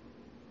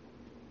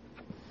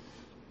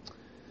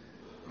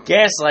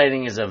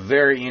 Gaslighting is a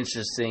very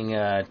interesting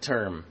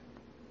term.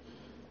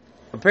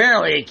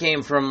 Apparently it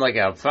came from like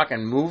a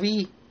fucking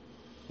movie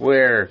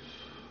where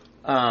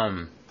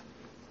the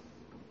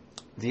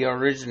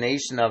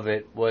origination of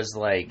it was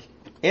like,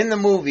 in the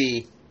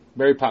movie,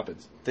 Mary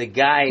Poppins. the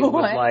guy would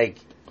What? like...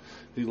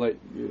 He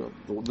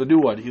the new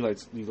one. He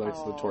lights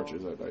the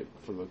torches at night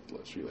for the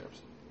street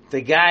lamps.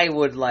 The guy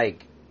would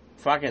like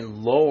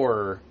fucking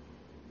lower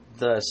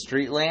the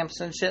street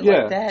lamps and shit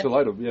like that. to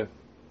light them. Yeah.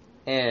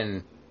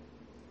 And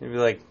he'd be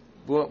like,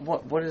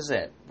 what is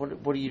that?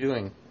 What are you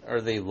doing?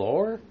 Are they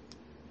lower?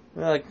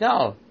 And they're like,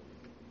 no,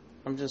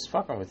 I'm just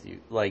fucking with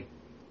you. Like,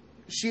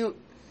 shoot.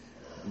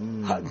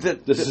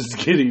 This is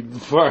getting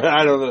far.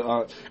 I don't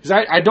know because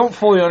I don't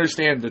fully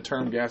understand the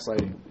term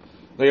gaslighting.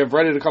 Like I've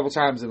read it a couple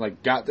times and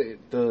like got the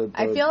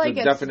I feel like the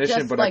it's definition,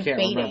 just but like I can't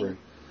baiting. remember.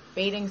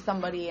 Baiting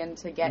somebody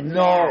into getting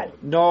mad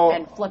No.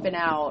 and flipping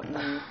out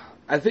and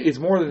I think it's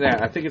more than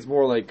that. I think it's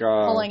more like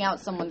pulling out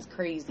someone's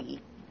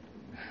crazy.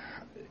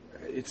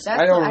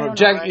 I don't know.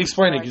 Jack, know.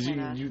 explain it I because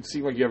kinda- you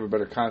seem like you have a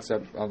better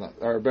concept on that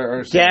or a better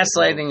understanding.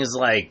 Gaslighting is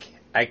like,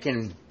 I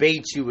can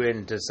bait you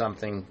into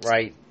something,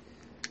 right?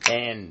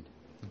 And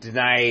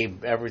deny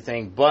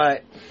everything,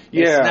 but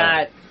it's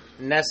not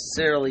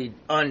necessarily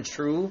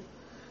untrue.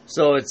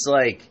 So it's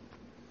like,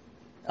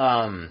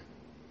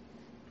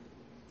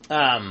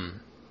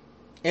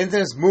 in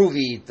this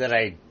movie that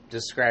I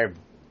described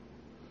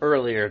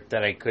earlier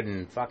that I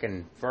couldn't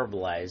fucking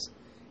verbalize,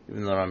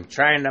 even though I'm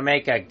trying to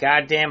make a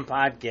goddamn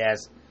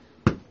podcast.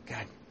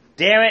 God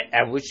damn it,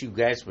 I wish you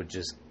guys would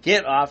just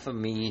get off of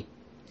me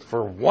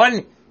for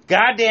one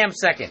goddamn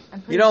second.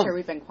 I'm pretty sure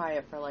we've been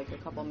quiet for like a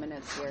couple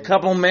minutes here.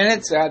 Couple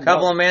minutes?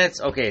 Couple of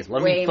minutes? Okay,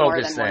 let Way me more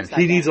focus than 1 then.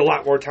 second. He needs a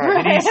lot more time.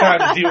 He needs time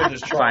to deal with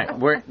this trauma.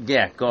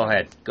 Fine. Go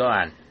ahead. Go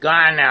on. Go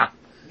on now.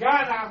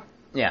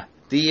 Yeah.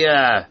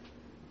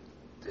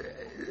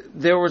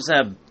 There was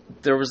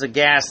a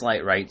gas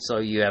light, right? So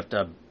you have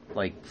to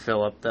like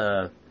fill up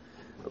the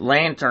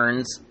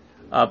lanterns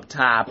up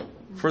top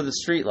for the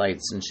street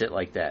lights and shit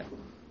like that.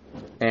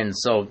 And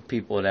so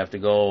people would have to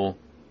go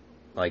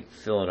like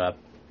fill it up.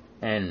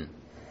 And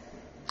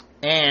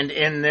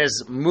in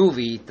this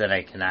movie that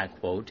I cannot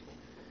quote,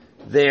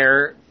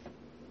 there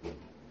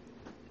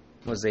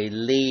was a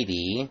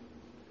lady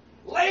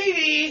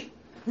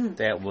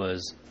that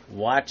was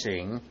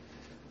watching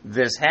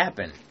this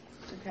happen.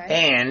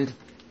 Okay. And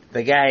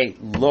the guy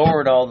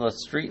lowered all the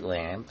street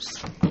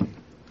lamps.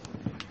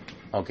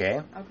 Okay.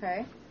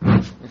 Okay.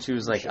 And she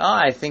was like, oh,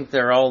 I think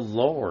they're all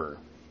lower.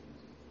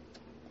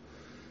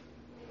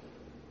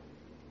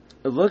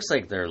 It looks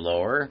like they're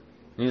lower.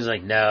 And he was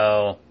like,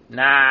 no,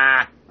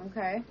 nah.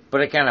 Okay.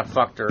 But it kind of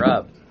fucked her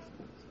up.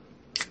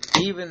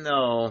 Even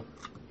though,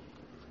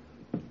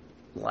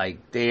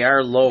 like, they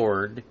are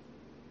lowered.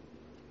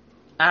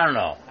 I don't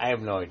know. I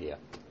have no idea.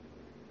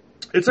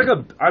 It's like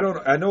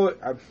I know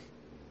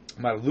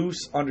my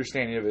loose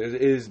understanding of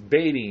it is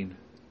baiting,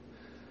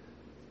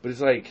 but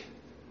it's like,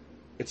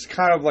 it's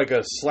kind of like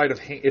a sleight of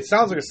hand. It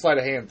sounds like a sleight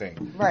of hand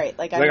thing. Right.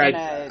 Like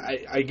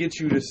I get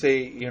you to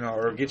say,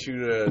 or get you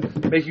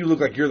to make you look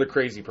like you're the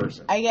crazy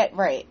person.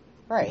 right.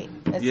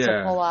 It's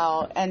to pull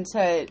out and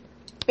to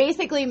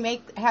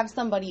basically have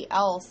somebody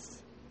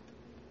else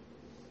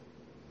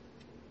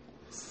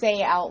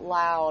say out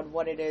loud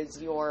what it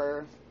is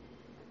you're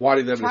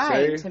Wanting them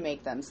trying to say? to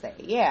make them say.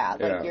 Yeah,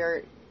 like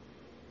you're...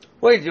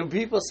 Wait, do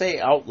people say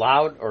out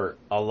loud or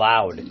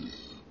aloud?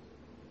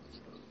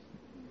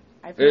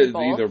 I've heard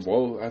both. Either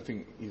both. I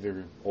think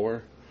either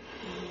or.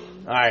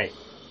 Alright.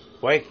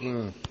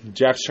 Waking...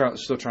 Jack's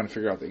still trying to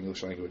figure out the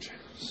English language.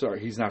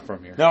 Sorry, he's not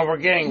from here. No, we're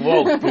getting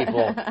woke,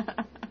 people.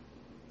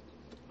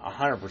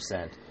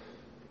 100%.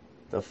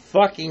 The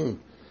fucking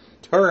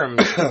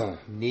terms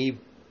need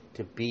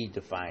to be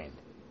defined.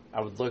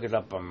 I would look it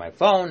up on my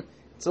phone.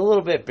 It's a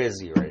little bit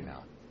busy right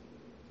now.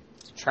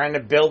 Trying to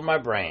build my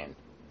brand.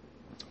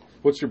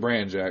 What's your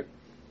brand, Jack?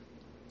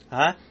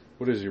 Huh?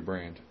 What is your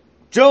brand?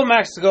 Joe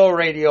Mexico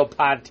Radio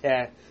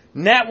Podcast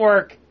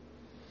Network.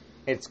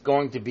 It's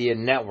going to be a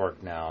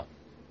network now.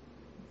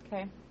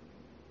 Okay.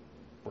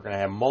 We're going to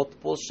have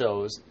multiple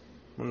shows.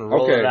 I'm going to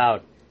roll it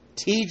out.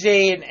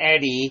 TJ and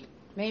Eddie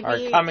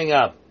are coming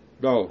up.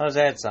 No. How's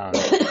that sound?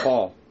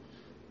 Paul.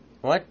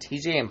 What?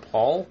 TJ and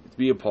Paul?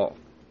 Be a Paul.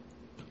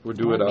 We're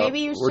doing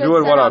Maybe you we're should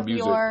doing set one up on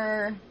music.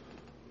 your...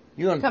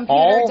 You and computer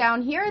Paul?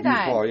 down here then.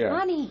 Paul, yeah.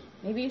 Honey,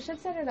 maybe you should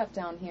set it up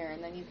down here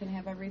and then you can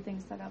have everything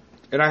set up.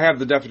 And I have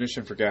the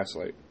definition for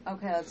gaslight.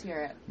 Okay, let's hear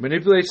it.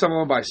 Manipulate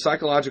someone by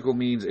psychological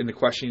means into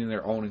questioning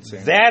their own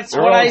insanity. That's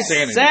Their what own I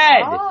sanity.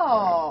 said.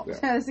 Oh, Yeah.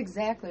 that's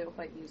exactly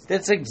what you said.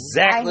 That's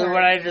exactly I heard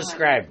what I you.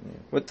 described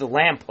with the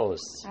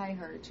lampposts. I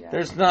heard you.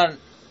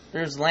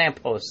 There's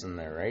lampposts in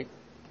there, right?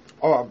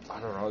 Oh, I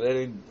don't know. That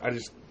ain't, I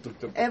just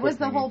looked up. It was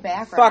the whole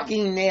background.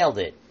 Fucking nailed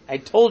it. I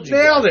told you.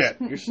 Nailed guys. it.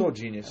 You're so a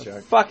genius,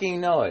 Jack. Fucking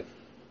know it.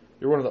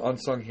 You're one of the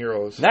unsung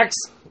heroes. Next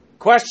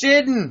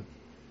question.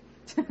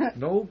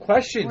 No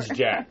questions,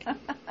 Jack.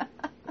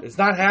 It's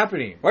not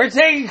happening. We're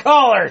taking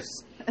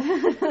callers.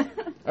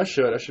 I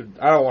should.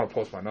 I don't want to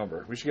post my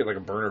number. We should get like a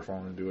burner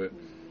phone and do it.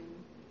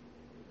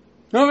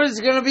 Nobody's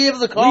gonna be able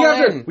to call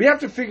in. We have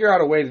to figure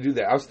out a way to do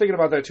that. I was thinking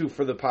about that too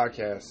for the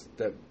podcast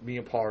that me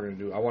and Paul are going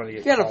to do. I wanted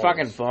to Get a callers.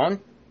 fucking phone.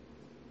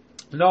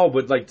 No,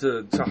 but like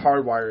to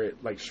hardwire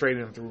it like straight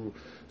in through.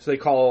 So they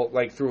call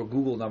like through a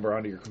Google number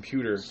onto your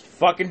computer.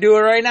 Fucking do it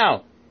right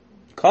now.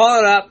 Call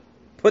it up.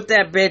 Put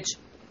that bitch.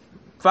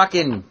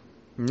 Fucking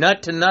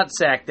nut to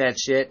nutsack that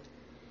shit.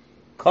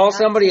 Call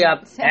somebody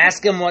up.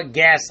 Ask them what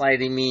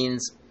gaslighting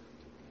means.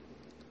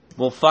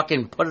 We'll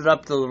fucking put it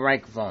up to the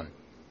microphone.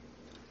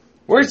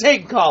 We're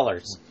taking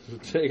callers.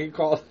 Taking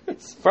calls.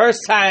 First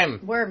time.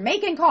 We're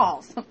making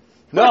calls.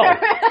 No,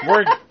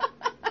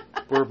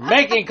 we're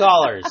making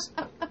callers.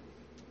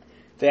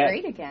 That,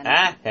 Great again.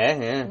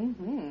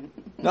 Mm-hmm.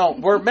 No,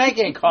 we're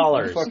making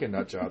callers. Fucking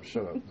nut job.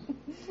 Shut up.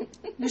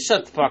 You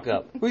shut the fuck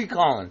up. Who you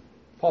calling?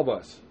 Paul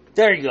Buss.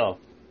 There you go.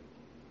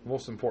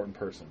 Most important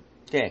person.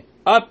 Okay.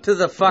 Up to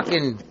the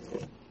fucking...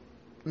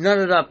 Nut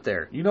it up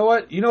there. You know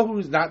what? You know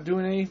who's not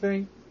doing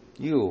anything?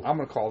 You. I'm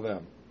going to call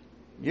them.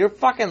 You're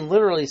fucking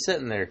literally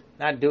sitting there,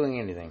 not doing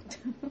anything.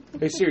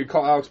 Hey, Siri,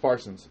 call Alex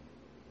Parsons.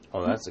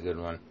 Oh, that's a good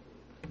one.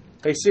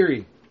 Hey,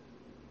 Siri.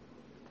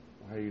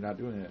 Why are you not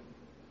doing it?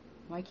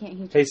 Why can't he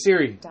just Hey,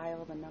 Siri.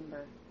 dial the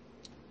number?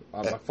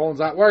 My phone's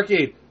not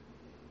working.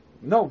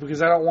 No,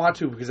 because I don't want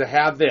to, because I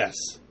have this.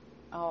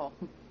 Oh,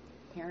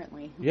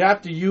 apparently. You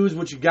have to use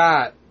what you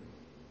got.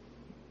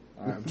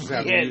 I'm just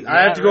having Yeah,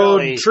 I have to go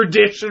really.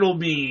 Traditional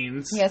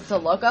means. He has to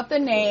look up the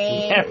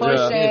name, Yeah, push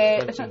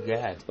yeah. What it. you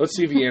got? Let's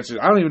see if he answers.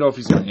 I don't even know if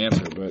he's going to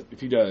answer, but if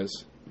he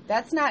does,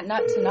 That's not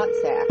nut to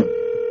nutsack.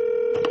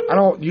 I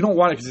don't. You don't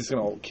want it because it's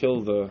going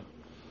to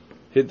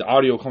hit the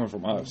audio coming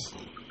from us.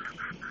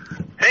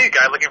 Hey,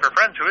 guy looking for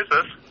friends. Who is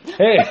this?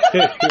 Hey.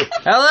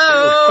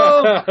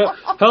 Hello!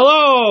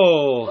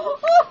 Hello.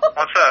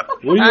 What's up?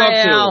 What are you Hi,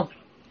 up to? Al.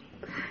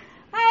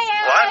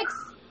 Hi, Alex.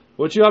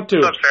 What you up to?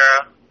 What's up,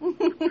 Sarah?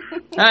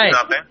 Hi.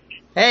 Nothing.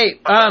 Hey,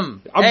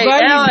 I'm hey,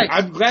 glad Alex.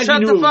 I'm glad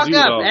shut you the knew it was fuck you,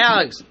 up, though.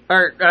 Alex.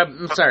 Or,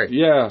 I'm sorry.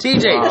 Yeah.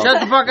 TJ, Wow. shut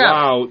the fuck up.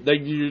 Wow.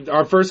 Like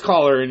our first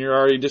caller, and you're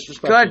already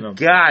disrespecting him.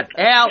 Good God.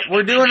 Al,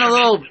 we're doing a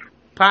little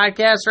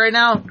podcast right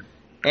now,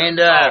 and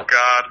Oh,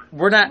 God.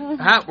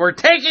 we're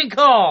taking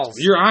calls.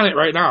 You're on it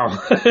right now.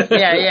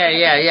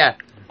 Yeah.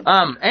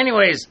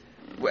 Anyways,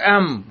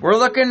 we're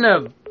looking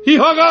to... He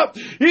hung up.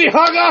 Come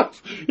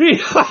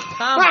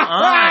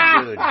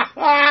on, dude.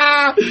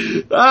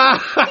 I'm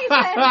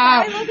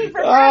looking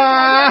for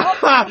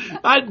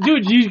friends.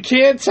 Dude, you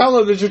can't tell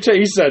him that you're.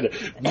 He said,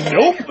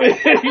 "Nope."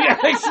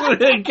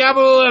 In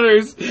capital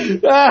letters. Yo,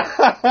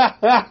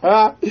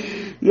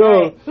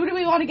 Right, who do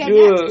we want to get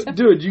next?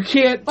 dude, you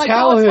can't Like,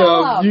 tell don't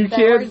tell him. him You that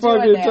can't we're doing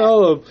fucking that.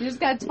 tell him. You just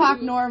gotta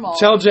talk normal.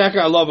 Tell Jack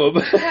I love him.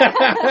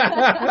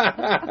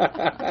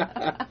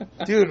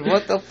 Dude,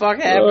 what the fuck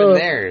happened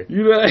there?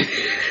 You know,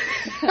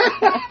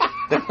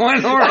 That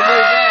went horribly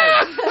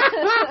bad.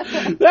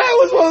 that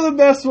was one of the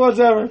best ones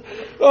ever.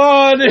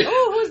 Oh, dude.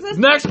 Ooh, who's this?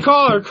 Next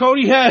caller,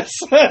 Cody Hess.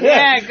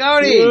 Yeah,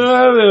 Cody.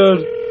 Yeah,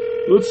 man.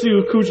 Let's see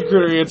who Coochie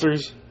Critter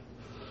answers.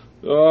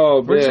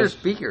 Oh, Where's man. your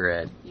speaker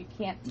at? You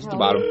can't tell. Just the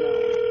bottom.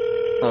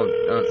 Oh,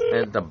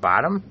 at the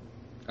bottom?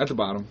 At the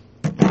bottom.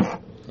 Yeah,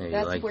 you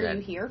That's like where that.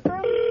 you hear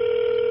from?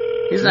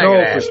 He's not No,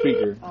 gonna for ask.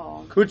 speaker.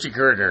 Oh. Coochie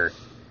Critter.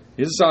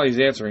 He doesn't sound like he's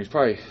answering. He's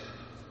probably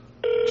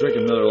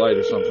drinking Miller Lite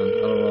or something.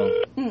 I don't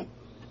know.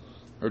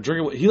 Or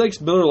drinking. He likes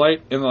Miller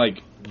Lite and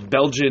like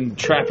Belgian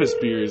Trappist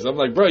beers. I'm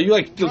like, bro, you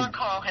like the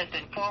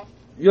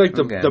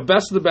Okay. the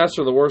best of the best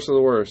or the worst of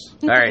the worst.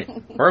 All right,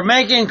 we're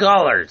making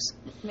callers.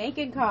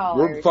 Making callers.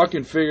 We're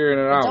fucking figuring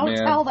it out, Don't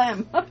man. tell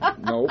them.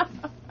 Nope.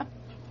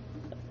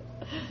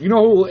 You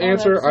know who will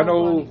answer? that's so I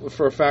know funny.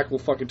 for a fact will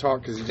fucking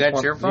talk because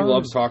That's your phone? he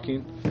loves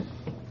talking.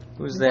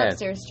 Who's He's that?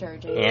 upstairs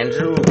charging.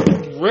 Andrew?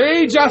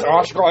 Ray Johnson. Oh,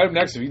 I should call him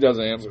next if he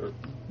doesn't answer.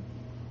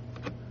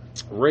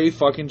 Ray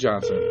fucking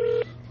Johnson.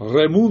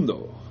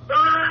 Raimundo.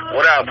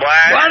 What up,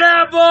 boy? What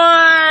up,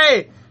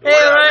 boy? Hey,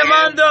 What up,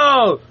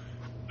 Raimundo.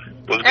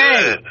 What's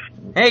Hey. good?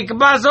 Hey, ¿qué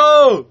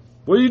pasó?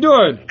 What are you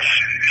doing?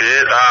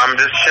 Shit, I'm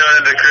just chilling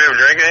at the crib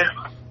drinking.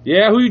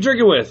 Yeah, who you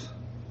drinking with?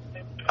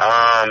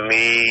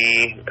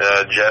 Me,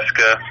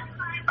 Jessica,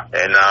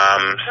 and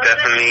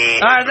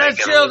Stephanie. All right, that's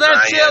making chill. That's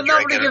lasagna, chill.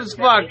 Nobody drinking. gives a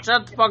fuck.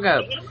 Shut the fuck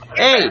up.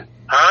 Hey,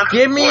 Huh?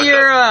 give me What's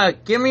your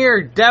up? give me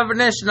your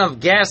definition of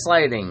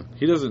gaslighting.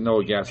 He doesn't know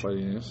what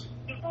gaslighting is.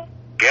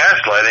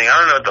 Gaslighting? I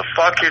don't know what the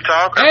fuck you're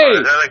talking Hey,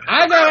 about. Is that like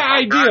I got an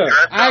idea.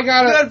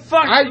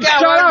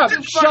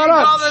 Shut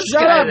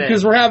up,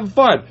 because we're having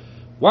fun.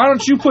 Why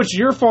don't you put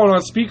your phone on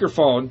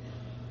speakerphone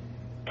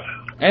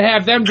and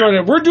have them join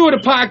in? We're doing a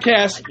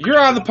podcast. You're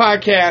on the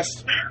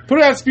podcast. Put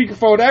it on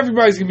speakerphone.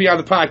 Everybody's going to be on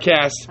the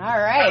podcast. All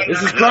right.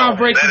 This is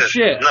groundbreaking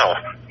shit. No,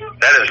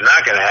 that is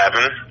not going to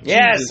happen.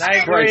 Yes, Jesus I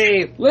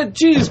agree. Christ.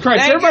 Jesus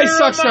Christ. Thank Everybody you,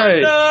 sucks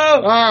tonight.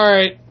 Armando. All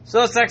right.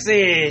 So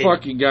sexy.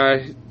 Fucking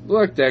guy.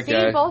 Look at that See,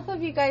 guy. both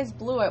of you guys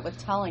blew it with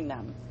telling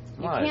them.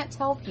 You What? can't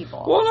tell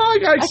people. Well, no, I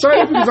got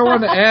excited because I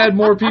wanted to add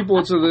more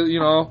people to the,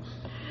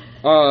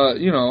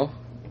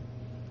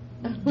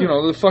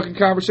 the fucking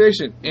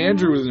conversation.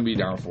 Andrew was going to be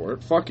down for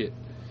it. Fuck it.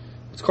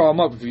 Let's call him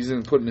up if he's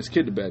in putting his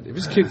kid to bed. If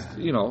his kid's, I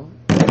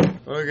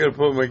gotta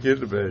put my kid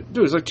to bed.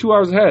 dude, it's like 2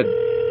 hours ahead.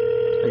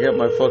 I got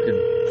my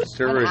fucking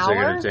steroids I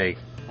hour? gotta take.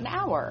 An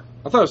hour.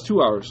 I thought it was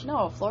 2 hours.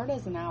 No,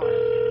 Florida's an hour.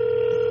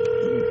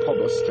 Paul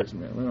Bus text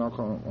me. Maybe I'll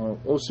call him.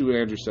 We'll see what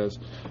Andrew says.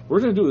 We're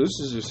gonna do this.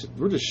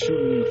 We're just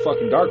shooting in the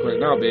fucking dark right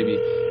now, baby.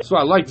 That's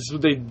what I like. This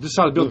is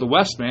how they built the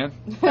West, man.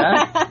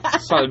 Huh?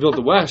 That's how they built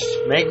the West.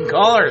 Making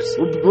callers.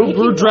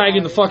 We're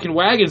dragging the fucking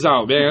wagons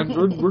out, man.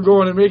 We're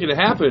going and making it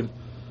happen.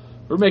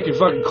 We're making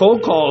fucking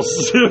cold calls.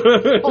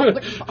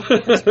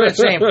 Bitch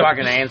ain't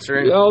fucking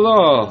answering. Hell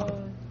no.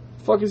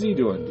 Fuck is he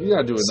doing? He's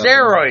not doing nothing.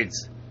 Steroids.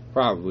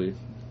 Probably.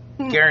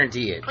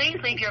 Guarantee it. Please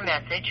leave your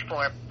message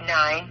for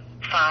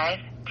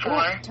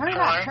 954. Turn it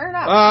up. Turn it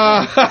up.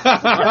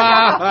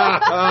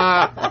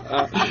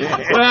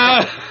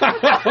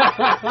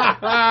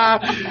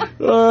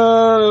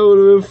 That would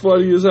have been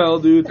funny as hell,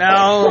 dude.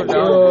 No,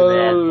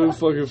 that would have been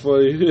fucking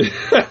funny.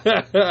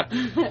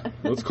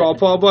 Let's call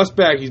Paul Bus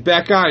back. He's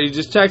back on. He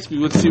just texted me.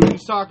 Let's see what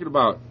he's talking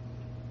about.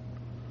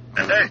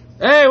 Hey,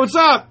 Hey, what's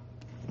up?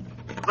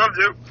 what's up,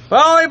 dude?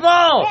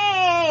 Volleyball.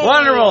 Hey!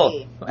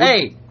 Wonderful.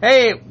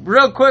 Hey,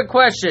 real quick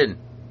question.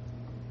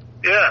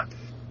 Yeah.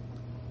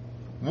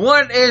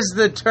 What is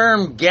the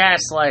term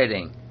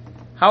gaslighting?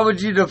 How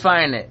would you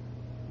define it?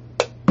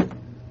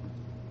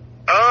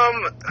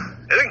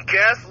 Isn't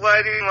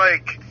gaslighting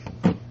like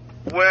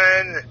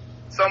when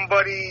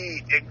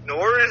somebody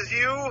ignores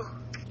you?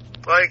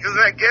 Like, is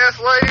that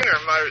gaslighting or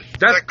am I?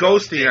 That's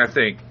ghosting, I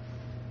think.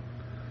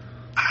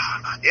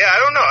 Yeah, I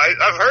don't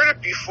know. I've heard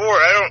it before.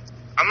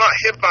 I'm not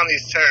hip on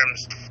these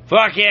terms.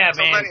 Fuck yeah,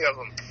 So man. many of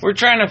them. We're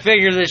trying to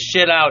figure this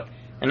shit out,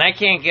 and I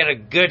can't get a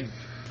good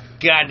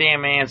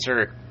goddamn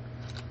answer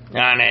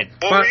on it.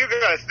 What were you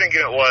guys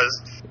thinking it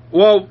was?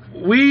 Well,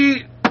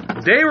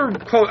 they were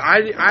close.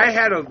 I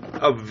had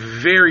a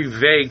very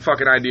vague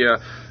fucking idea.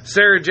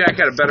 Sarah and Jack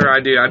had a better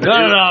idea.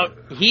 No.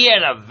 He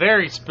had a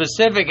very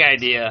specific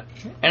idea,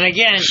 and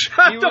again,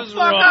 Shut he the was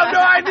fuck wrong. up! No,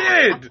 I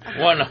did. 100%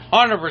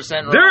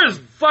 wrong. There is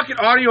fucking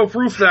audio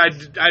proof that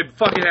I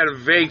fucking had a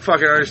vague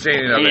fucking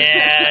understanding of it.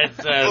 Yeah,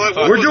 it's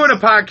We're doing a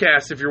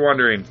podcast, if you're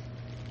wondering.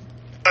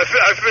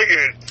 I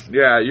figured.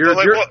 Yeah,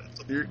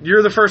 But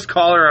you're the first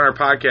caller on our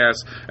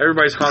podcast.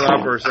 Everybody's hung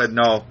up or said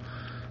no.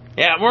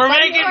 yeah, we're But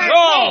making you were-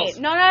 calls.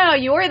 wait, No.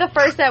 You were the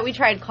first that we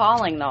tried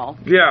calling, though.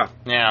 Yeah.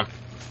 Yeah,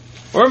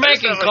 we're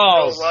making Sounds like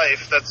calls. real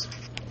life. That's.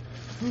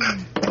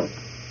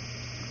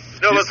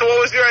 No, but so what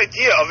was your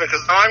idea of it?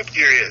 Because now I'm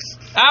curious.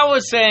 I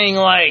was saying,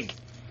 like,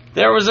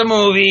 there was a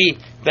movie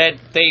that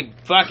they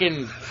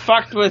fucking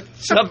fucked with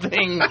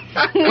something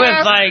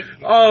with, like,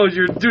 Oh,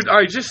 dude. All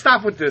right, just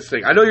stop with this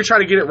thing. I know you're trying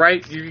to get it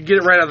right. You can get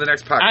it right on the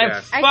next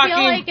podcast.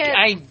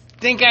 I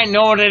think I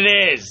know what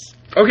it is.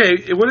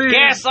 Okay, what it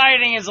is?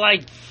 Gaslighting is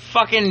like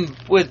fucking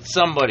with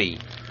somebody.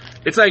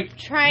 It's like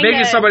Trying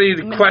making to somebody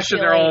question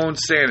their manipulate. own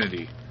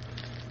sanity.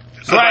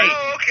 Right.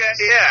 Oh, okay,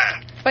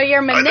 yeah. But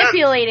you're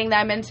manipulating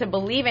them into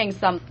believing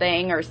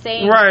something or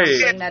saying Right.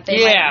 something that they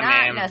Yeah, might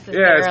not man.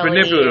 necessarily. Yeah, it's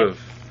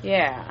manipulative. Yeah.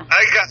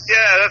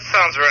 Yeah, that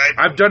sounds right.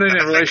 I've done it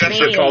in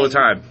relationships all the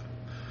time.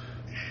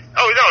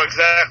 Oh, no,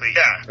 exactly,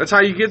 yeah. That's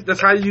how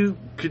you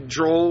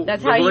control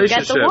That's the how you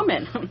get relationship. the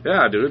woman.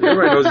 Yeah, dude.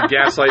 Everybody knows you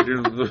gaslight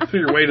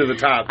your way to the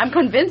top. I'm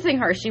convincing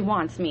her she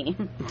wants me.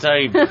 So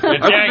you I'm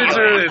convinced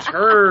that it's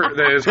her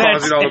that is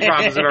causing all the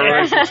problems in our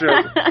relationship.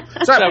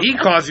 It's not me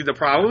causing the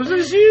problems,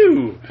 it's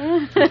you.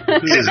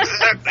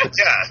 Exactly,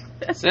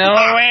 yeah. It's the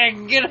only way I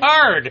can get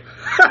hard.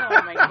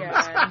 Oh my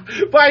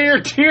god. By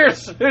your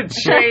tears and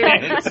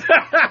chains.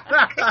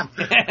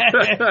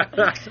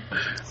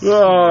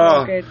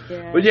 Oh. Good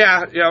God. But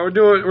yeah, we're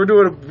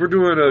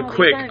doing a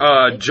quick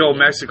Joe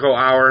Mexico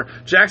hour.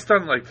 Jack's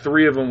done like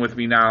 3 of them with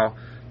me now.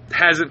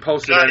 Hasn't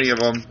posted any of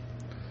them.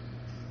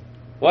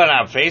 What,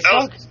 on I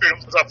Facebook? was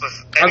screwed up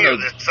with any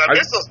of this. I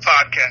missed those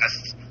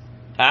podcasts.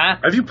 Huh?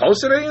 Have you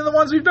posted any of the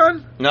ones we've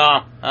done? No,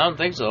 I don't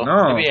think so.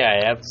 No. Maybe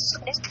I have.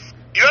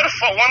 You had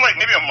one like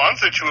maybe a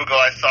month or 2 ago,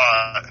 I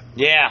thought,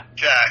 Yeah.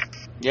 Jack.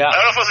 Yeah. I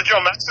don't know if it was a Joe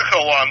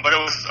Mexico one, but it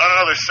was on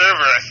another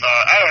server, I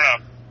thought. I don't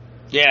know.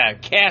 Yeah,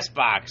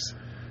 Castbox.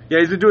 Yeah,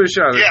 he's been doing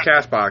shit on his Yeah.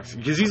 Castbox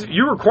because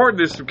you're recording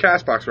this through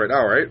Castbox right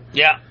now, right?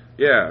 Yeah.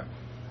 Yeah,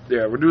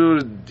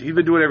 he's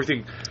been doing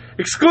everything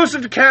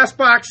exclusive to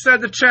Castbox.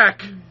 Send the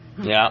check.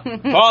 Yeah.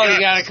 Paul, you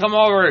gotta come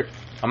over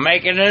I'm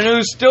making a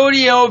new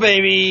studio,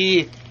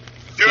 baby.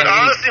 Dude,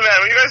 honestly,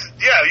 man, you guys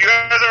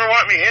ever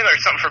want me in or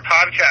something for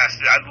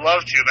podcasts, I'd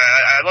love to,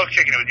 man. I love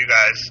kicking it with you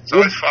guys. It's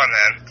always fun,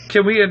 man.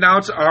 Can we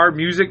announce our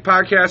music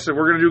podcast that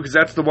we're going to do? Because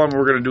that's the one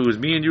we're going to do. Is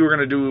me and you are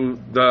going to do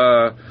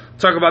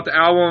talk about the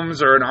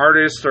albums or an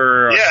artist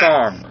or a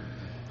song.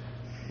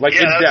 Like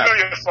in depth. That's going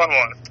to be a fun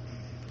one.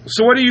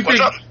 So what do you think?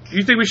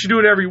 You think we should do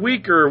it every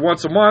week or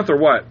once a month or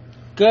what?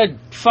 Good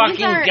fucking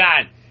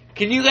God.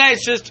 Can you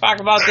guys just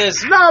talk about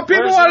this? No,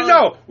 people want to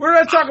know. We're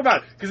going to talk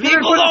about it. Because we're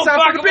going to put this out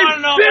for the people.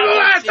 People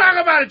want to talk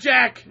about it,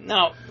 Jack.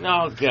 No,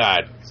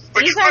 God.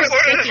 These are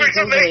sticky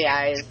googly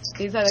eyes.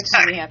 These are the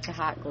kind you have to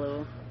hot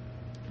glue.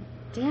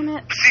 Damn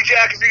it. See,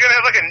 Jack, if you're going to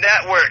have like a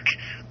network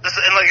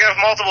and like you have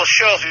multiple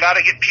shows, you got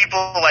to get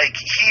people like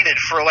heated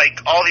for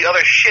like all the other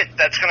shit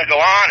that's going to go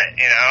on it,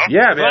 you know?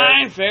 Yeah, man.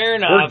 Fine, fair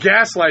enough. We're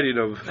gaslighting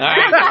them. All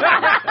right.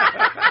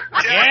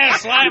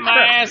 Gaslight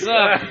my ass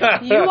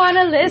up. You want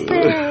to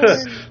listen.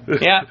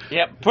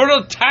 Yep. Put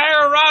a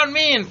tire around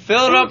me and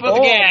fill it up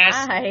with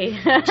gas.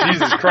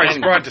 Jesus Christ,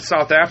 we're going to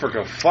South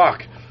Africa.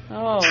 Fuck.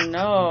 Oh,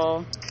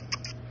 no.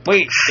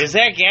 Wait, is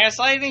that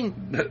gaslighting?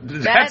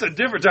 That's a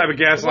different type of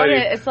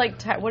gaslighting. It's like,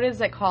 what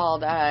is it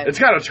called? It's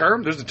got a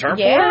term? There's a term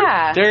for it?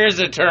 Yeah. There is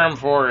a term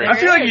for it. I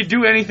feel like you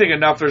do anything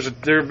enough,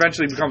 there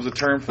eventually becomes a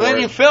term for it. When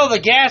you fill the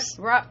gas,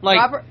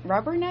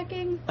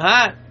 rubbernecking?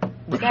 Huh?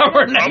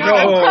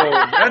 Rubbernecking?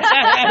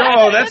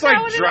 No, that's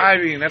like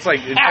driving. That's like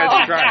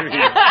intense driving.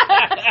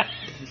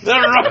 The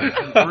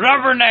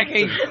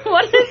rubbernecking.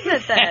 What is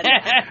it then?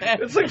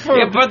 It's like for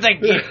you put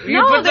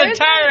the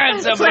tire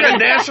on somebody. It's like a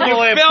national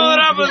you fill it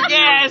up with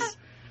gas,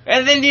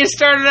 and then you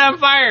start it on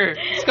fire.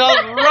 It's called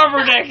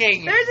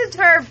rubbernecking. There's a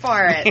term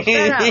for it.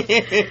 Shut up. I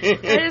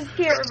just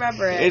can't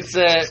remember it. It's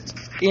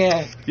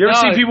yeah. You ever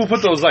see people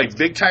put those like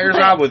big tires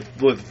on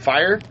with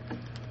fire?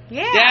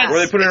 Yeah. Where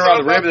they put it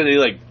around the rim and they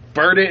like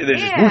burn it and they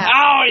just.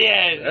 Oh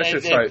yeah,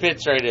 it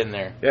fits right in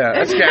there. Yeah,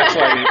 that's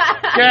gaslighting.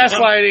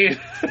 Gaslighting.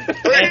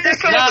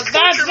 That's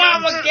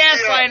not what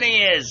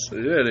gaslighting is.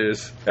 Yeah, it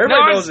is.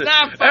 Everybody knows it.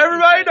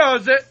 Everybody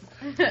knows it.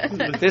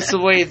 This is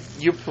the way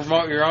you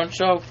promote your own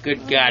show?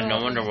 Good God, no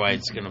wonder why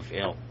it's going to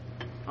fail.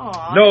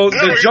 Aww. No,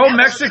 the Joe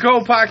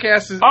Mexico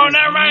podcast is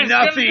never mind.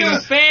 nothing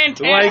it's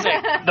fantastic. like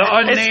the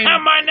unnamed. It's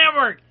not my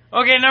network.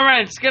 Okay, never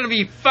mind. It's going to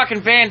be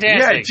fucking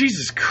fantastic. Yeah,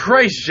 Jesus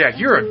Christ, Jack.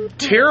 You're a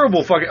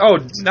terrible fucking... Oh,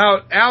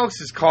 now Alex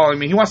is calling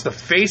me. He wants to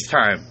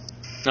FaceTime.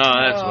 Oh,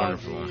 that's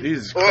wonderful.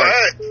 Jesus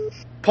Christ.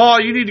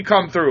 Paul, you need to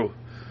come through.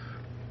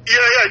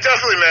 Yeah,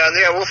 definitely, man.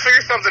 Yeah, we'll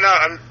figure something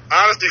out. I'm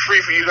honestly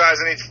free for you guys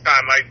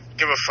anytime. I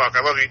give a fuck.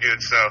 I love you,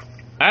 dude, so...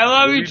 I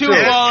love you too,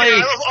 Paulie. I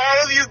love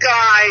all of you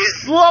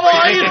guys.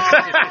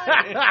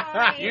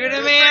 You're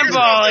the man,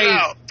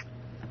 Paulie.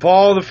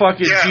 Paul, the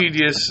fucking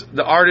genius,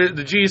 the artist,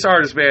 the genius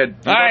artist, man.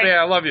 All right. Man,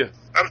 I love you.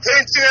 I'm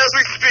painting as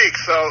we speak,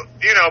 so,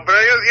 but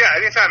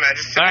anytime, man.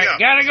 Just hit me up.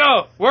 Gotta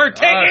go. We're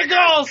taking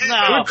calls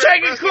now. We're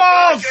taking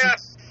calls.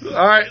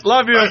 All right,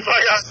 love you.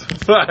 Bye, guys.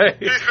 Bye.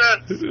 Peace,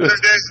 man.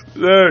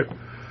 There.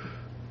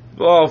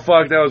 Oh,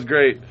 fuck, that was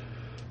great.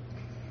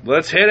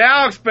 Let's hit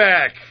Alex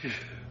back.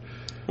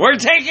 We're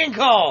taking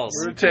calls.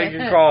 We're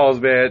taking calls,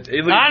 man.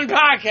 On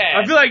podcast.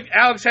 I feel like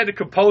Alex had to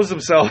compose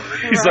himself.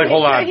 He's like,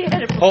 hold on,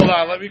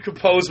 let me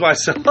compose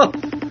myself.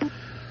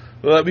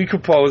 Let me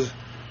compose.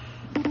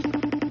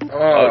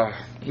 Now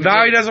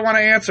he doesn't want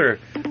to answer.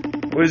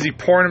 What is he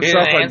pouring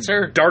himself like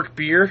dark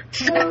beer?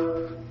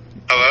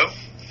 Hello?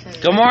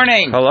 Good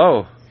morning.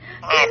 Hello.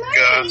 Oh,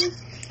 God.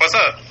 What's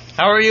up?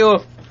 How are you?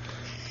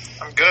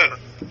 I'm good.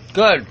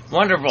 Good.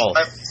 Wonderful.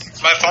 My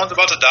phone's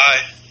about to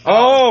die.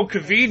 Oh,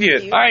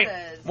 convenient. All right.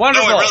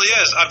 Wonderful. No, it really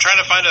is. I'm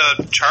trying to find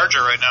a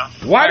charger right now.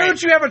 Why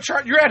don't you have a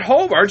charger? You're at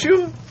home, aren't you?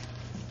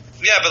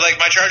 Yeah, but like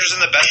my charger's in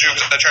the bedroom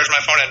because I charge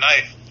my phone at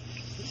night.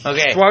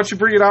 Okay. So why don't you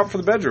bring it out for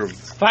the bedroom?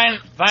 Fine,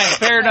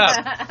 fair enough.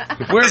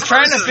 We're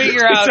trying to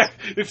figure out...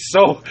 It's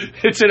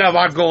in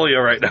Mongolia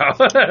right now.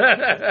 What?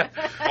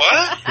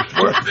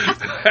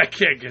 I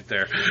can't get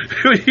there.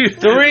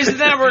 The reason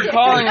that we're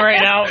calling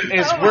right now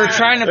is we're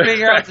trying to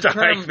figure out the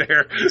term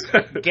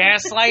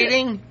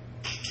gaslighting.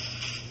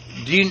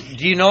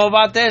 Do you know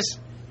about this?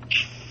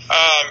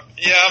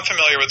 Yeah, I'm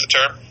familiar with the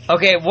term.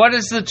 Okay, what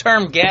is the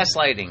term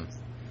gaslighting?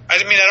 I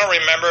mean, I don't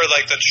remember,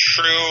 like, the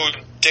true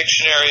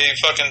dictionary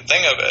fucking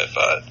thing of it,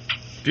 but...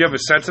 Do you have a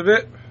sense of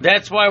it?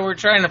 That's why we're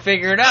trying to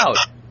figure it out.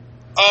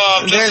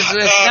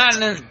 It's not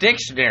in the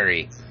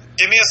dictionary.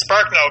 Give me a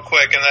spark note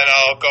quick, and then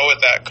I'll go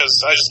with that, because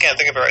I just can't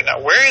think of it right now.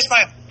 Where is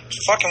my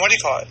fucking, what do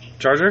you call it?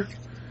 Charger?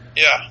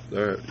 Yeah.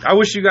 I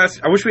wish we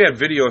had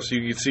video so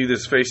you could see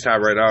this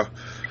FaceTime right now.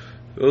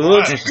 It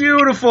looks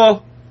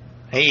beautiful.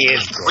 He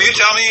is great. Will you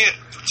tell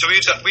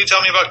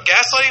me about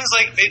gaslighting?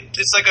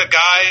 It's like a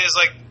guy is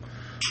like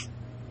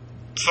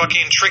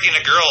fucking tricking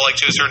a girl, like,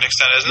 to a certain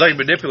extent, isn't it? Like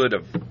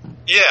manipulative.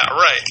 Yeah,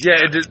 right.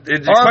 Yeah,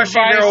 it's Or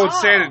questioning their own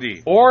vice-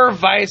 sanity. Or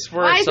vice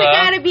versa. Why is it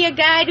got to be a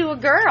guy to a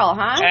girl,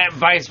 huh? And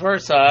vice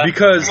versa.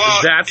 Because Well,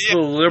 that's the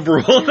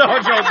liberal. No,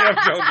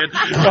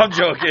 I'm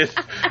joking.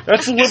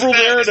 That's the liberal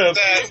narrative.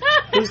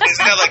 Isn't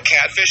that like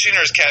catfishing,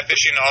 or is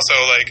catfishing also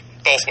like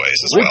both ways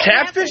as Well,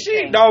 well?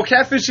 catfishing? No,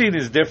 catfishing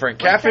is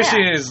different. What's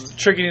Catfishing that? is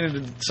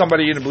tricking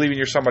somebody into believing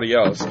you're somebody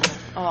else.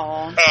 Oh.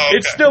 Oh, okay.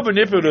 It's still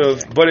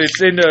manipulative, but it's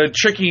into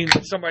tricking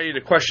somebody to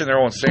question their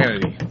own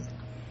sanity.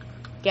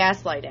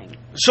 Gaslighting.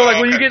 So,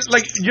 like, when you get,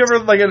 like, you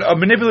ever, like, a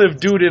manipulative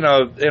dude in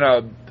a,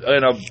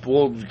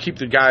 we'll keep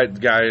the guy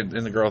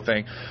and the girl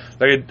thing.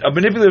 Like, a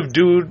manipulative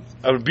dude,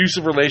 an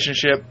abusive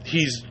relationship,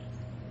 he's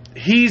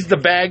the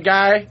bad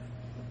guy,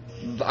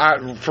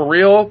 for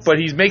real, but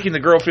he's making the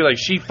girl feel like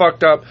she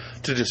fucked up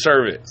to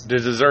deserve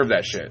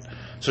that shit.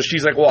 So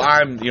she's like, well,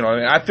 I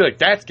feel like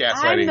that's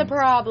gaslighting. I'm the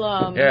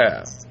problem.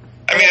 Yeah.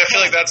 I mean, I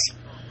feel like that's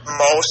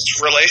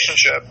most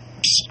relationships,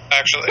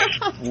 actually.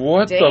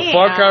 What the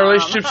fuck kind of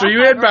relationships are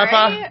you in, Papa?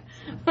 Right?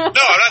 No,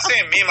 I'm not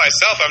saying me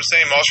myself. I'm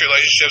saying most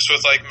relationships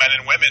with like men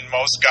and women.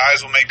 Most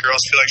guys will make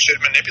girls feel like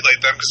shit and manipulate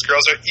them because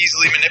girls are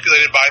easily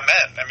manipulated by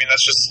men. I mean,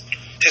 that's just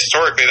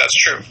historically that's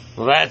true.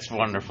 Well, that's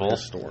wonderful.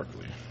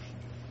 Historically.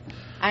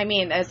 I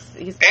mean,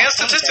 he's And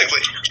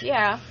statistically.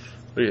 Yeah.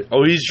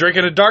 Oh, he's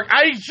drinking a dark.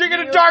 He's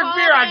drinking a You dark called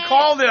beer. I it.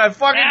 called it. I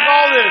fucking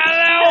called it.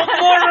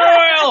 Motor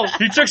oil.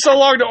 He took so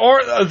long to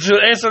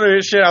answer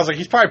the shit. I was like,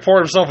 he's probably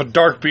poured himself a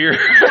dark beer.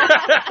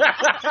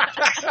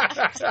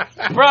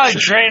 Probably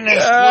draining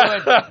his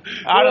fluid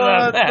out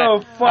of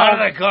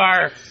the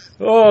car.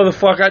 Oh, the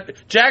fuck!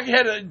 Jack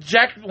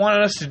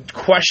wanted us to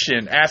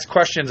ask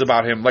questions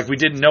about him, like we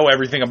didn't know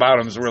everything about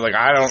him. So we're like,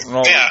 I don't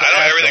know. Yeah, I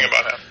know everything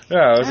about him.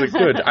 Yeah, I was like,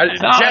 good.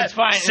 It's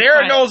fine.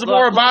 Sarah knows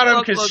more about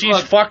him because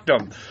she's fucked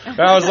him. And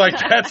I was like,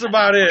 that's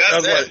about it.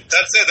 That's it. Like,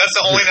 That's it. That's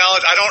the only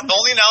knowledge I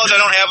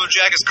don't have of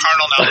Jack is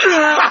carnal knowledge.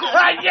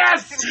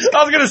 yes,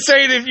 I was gonna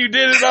say it if you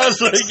did it. I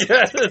was like,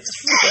 yes.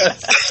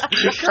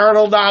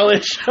 Carnal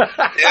knowledge.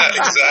 Yeah,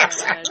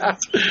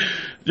 exactly.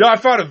 Yo, I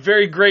found a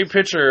very great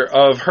picture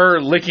of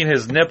her licking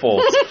his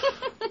nipple.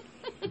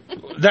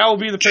 That will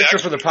be the picture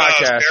for the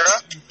podcast.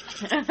 Sarah?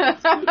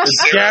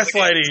 It's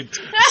gaslighting.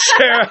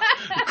 Sarah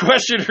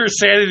questioned her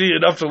sanity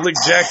enough to lick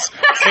Jack's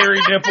hairy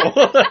nipple.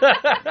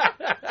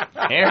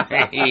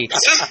 Hairy.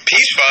 It's just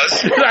peach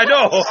fuzz. I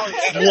know.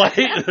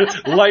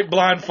 Light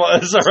blonde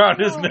fuzz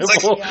around his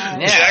nipple.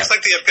 Yeah. Jack's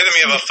like the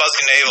epitome of a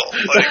fuzzy navel.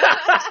 Like,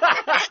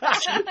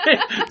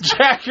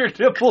 Jack, your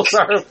nipples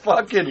are a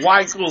fucking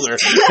wine cooler.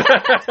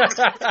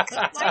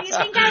 Why do you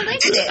think I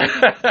licked it?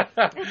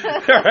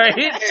 Right?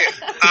 hey,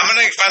 I'm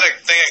gonna find a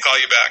thing and call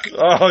you back.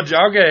 Oh,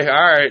 okay.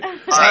 All right.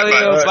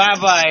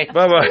 Bye-bye.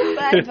 Bye-bye.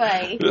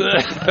 Bye-bye.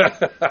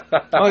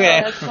 Okay.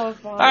 That's so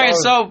fun. All right,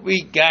 so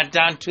we got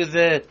down to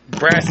the...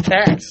 Brass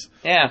tacks.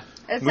 Yeah.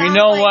 It We sounds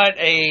know like- what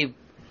a...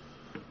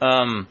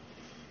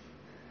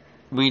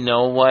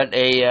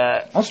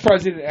 I'm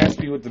surprised they didn't ask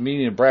me what the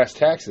meaning of brass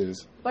tacks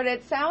is. But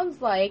it sounds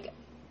like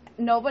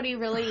nobody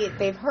really,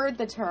 they've heard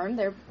the term,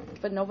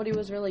 but nobody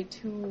was really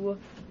too...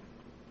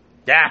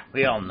 Yeah,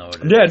 we all know it.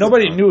 Yeah,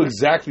 nobody knew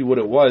exactly what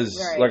it was,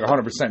 Right. like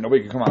 100%.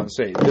 Nobody could come out and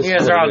say, this You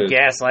is guys are what all it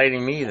is.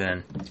 gaslighting me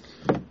then.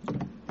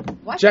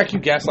 What? Jack, you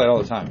gaslight all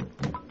the time.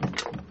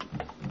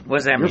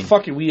 What's that You're mean?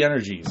 fucking we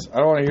energies. I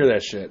don't want to hear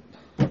that shit.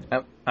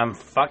 I'm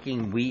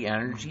fucking we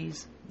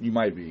energies? You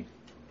might be.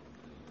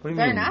 What do you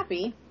Better mean? not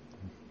be.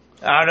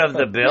 Out of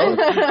the bill?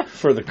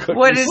 For the cookies.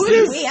 What is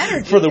this? We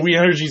energy. For the We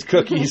Energies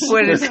cookies.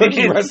 What is the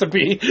cookie this?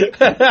 recipe.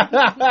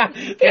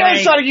 I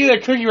was trying to give you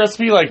that cookie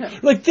recipe like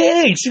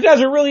thanks, you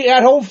guys are really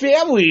at-home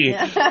family.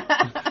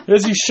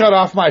 As you shut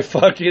off my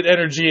fucking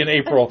energy in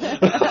April. How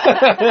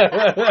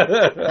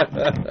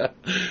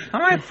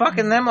am I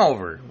fucking them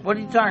over? What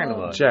are you talking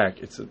about? Jack,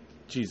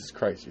 Jesus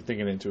Christ, you're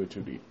thinking into it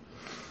too deep.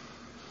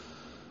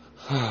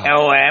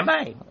 Oh, am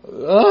I? Am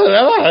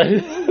I?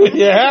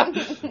 Yeah.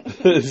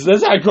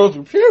 That's how I go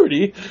through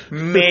puberty.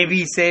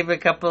 Maybe save a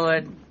couple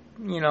of,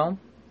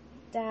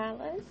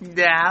 Dallas?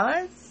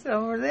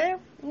 over there?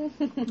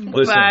 Listen,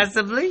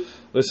 Possibly.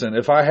 listen,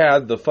 if I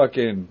had the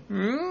fucking,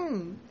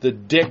 Mm. the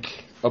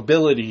dick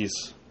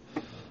abilities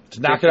to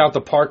knock it out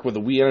the park with a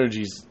We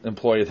Energies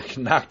employee that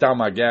can knock down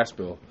my gas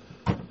bill,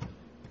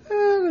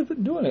 I've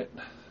been doing it.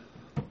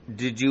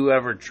 Did you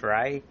ever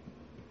try?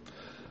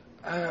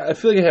 I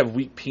feel like I have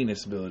weak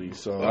penis abilities,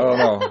 so I don't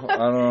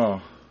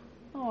know.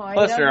 Oh, I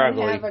Plus they're don't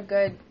ugly. have a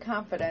good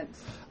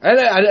confidence. And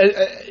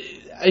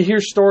I hear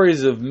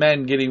stories of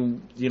men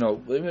getting,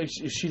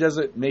 if she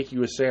doesn't make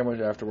you a sandwich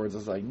afterwards,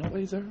 it's like,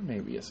 nobody's ever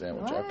made me a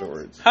sandwich What?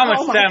 afterwards. How much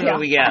Oh my time do God.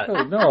 we got? I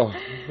don't know.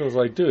 I was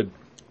like, dude.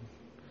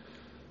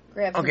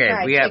 Grab some Okay,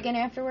 fried we have- chicken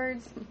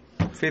afterwards.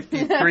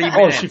 53 Oh,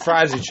 minutes. she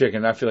fries you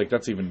chicken. I feel like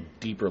that's even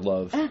deeper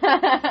love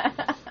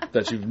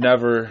that you've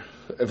never,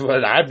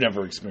 but I've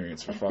never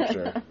experienced for fuck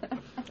sure. All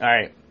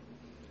right.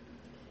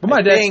 But my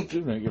I dad's think-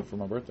 doing it for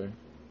my birthday.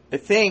 I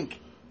think,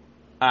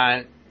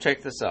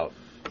 check this out.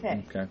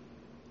 Okay. Okay.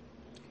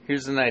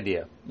 Here's an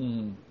idea.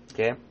 Mm.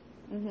 Okay?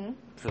 Mm-hmm.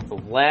 For the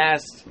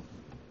last,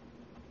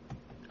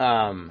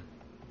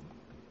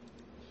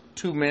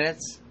 2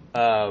 minutes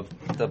of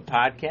the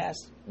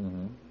podcast,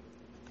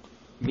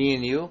 me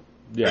and you are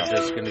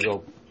just going to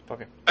go,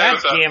 fucking, God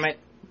damn it.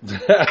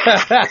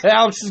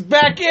 Alex is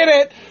back in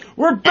it.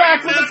 We're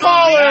back with the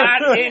caller.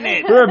 Not in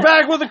it. We're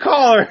back with the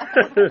caller.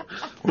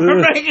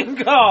 We're making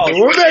calls.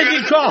 We're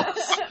making calls.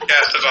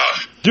 Podcast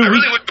about. Dude, I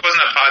really wish it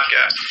wasn't a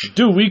podcast.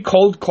 Dude, we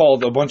cold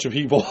called a bunch of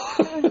people.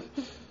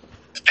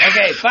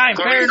 Okay, fine,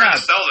 So fair we're trying to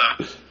enough. sell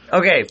them.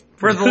 Okay,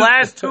 for the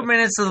last 2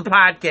 minutes of the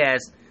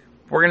podcast,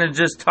 we're going to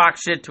just talk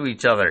shit to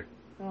each other.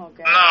 Oh, God.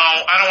 No,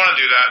 I don't want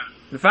to do that.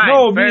 Fine,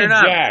 No, fair me and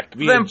enough. Jack.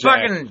 Me Then and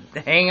Jack. fucking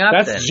hang up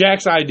That's then.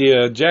 Jack's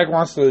idea. Jack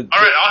wants to. All right,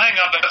 I'll hang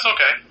up. That's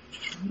okay.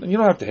 You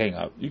don't have to hang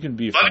up. You can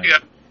be a Love friend. you.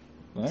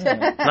 All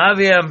right. Love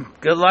you.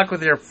 Good luck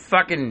with your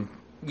fucking...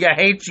 I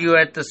hate you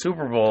at the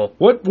Super Bowl.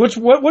 What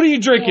are you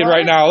drinking What?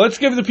 right now? Let's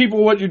give the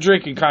people what you're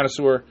drinking,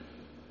 connoisseur.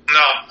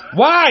 No,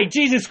 Why?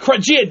 Jesus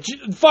Christ.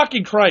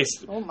 Fucking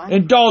Christ. Oh, my.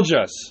 Indulge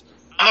us.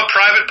 I'm a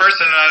private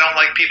person and I don't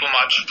like people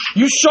much.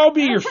 You show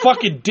me your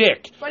fucking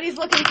dick. But he's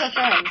looking for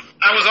friends.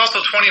 I was also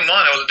 21.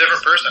 I was a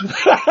different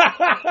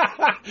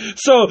person.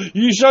 So,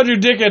 you showed your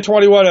dick at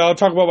 21, and I'll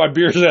talk about my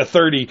beers at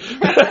 30.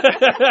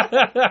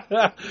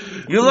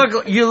 You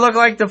look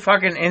like the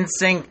fucking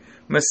NSYNC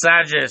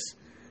massagist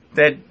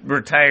that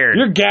retired.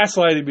 You're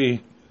gaslighting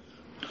me.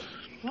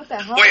 What the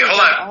hell Wait, are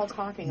hold we on. all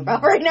talking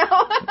about right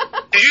now?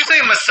 Did you say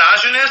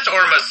misogynist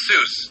or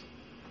masseuse?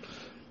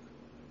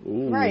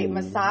 Ooh. Right,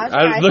 massage.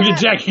 Look at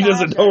Jack. He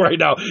doesn't know right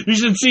now. You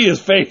should see his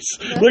face.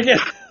 Look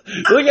at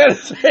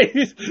his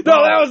face.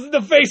 No, that wasn't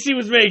the face he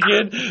was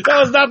making. That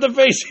was not the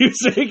face he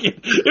was making.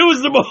 It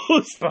was the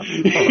most.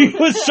 He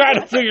was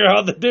trying to figure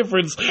out the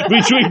difference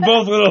between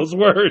both of those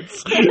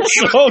words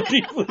so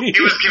deeply.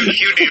 He was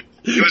confused.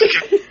 He was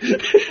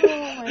confused.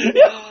 Oh, my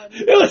God.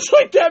 It was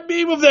like that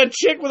meme of that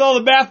chick with all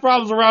the math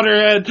problems around her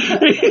head.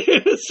 He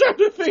was trying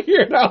to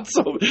figure it out.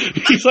 So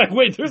he's like,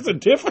 "Wait, there's a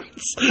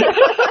difference."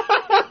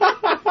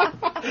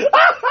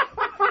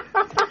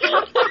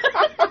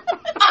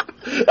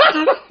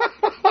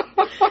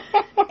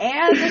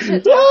 And the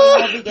shit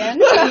talking will begin.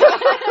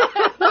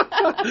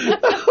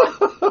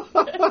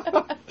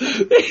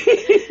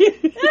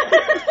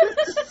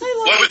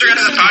 What was your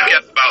guys'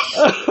 podcast about?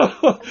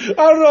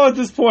 I don't know at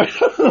this point.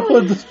 No,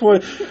 what was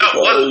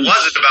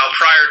it about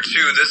prior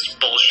to this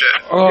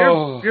bullshit?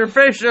 Oh. Your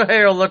facial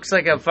hair looks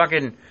like a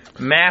fucking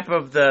map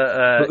of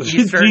the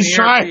Eastern He's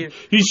trying.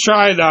 European. He's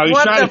trying now. He's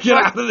What trying the to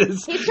get fuck? out of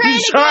this.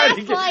 He's trying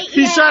to gaslight you.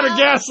 He's trying to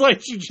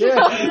gaslight you, Jack.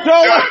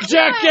 Don't let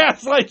Jack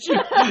gaslight you.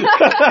 Jack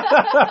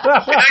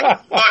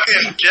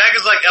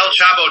is like El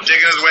Chapo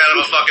digging his way out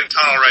of a fucking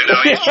tunnel right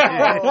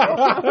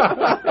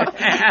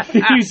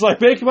now. He's like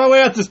making my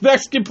way out this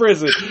Mexican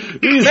prison.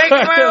 He's Make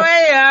my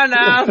way out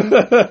now.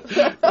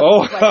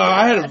 Oh,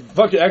 I had a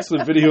fucking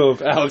excellent video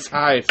of Alex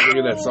High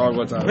singing that song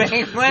one time.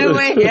 Make my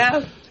way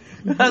out of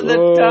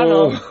the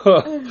tunnel.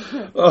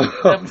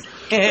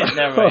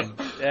 Never mind.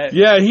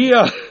 Yeah, he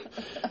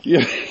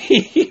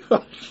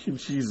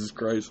Jesus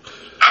Christ.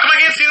 How come I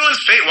can't see anyone's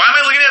face? Why am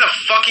I looking at a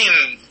fucking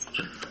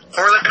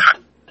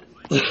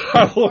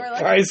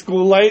High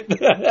school light. Why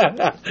did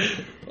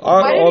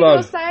Hold he on.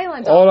 go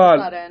silent Hold all on. of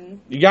a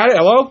sudden? You got it?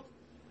 Hello?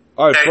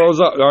 Oh, it froze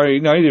up. No, he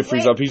didn't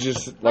freeze Wait. up. He's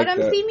just Let like him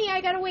that. see me,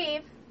 I gotta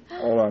wave.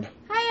 Hold on.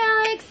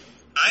 Hi, Alex.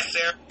 Hi,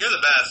 Sarah. You're the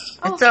best.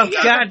 It's a you're the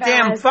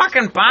goddamn best.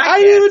 fucking podcast.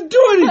 I didn't even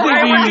do anything Why to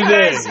would you you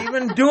today. guys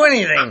even do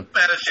anything? I'm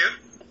mad at you.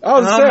 I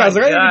was Oh saying, I my was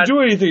like, I didn't God. even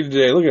do anything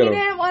today. Look You at him.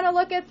 didn't want to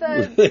look at the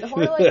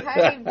Horlick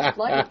High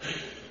light.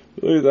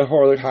 Look at the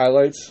Horlick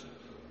highlights.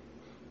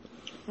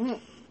 Look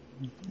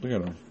at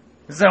him.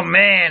 It's a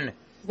man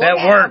that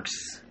at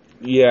works.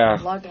 Yeah.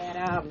 Look at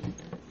him.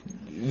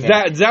 Is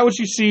that what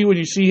you see when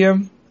you see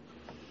him?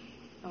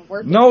 I'm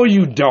working. No,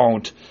 you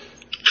don't.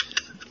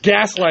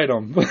 Gaslight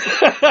him. What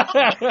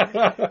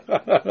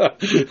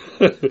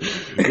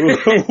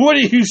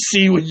do you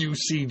see when you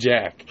see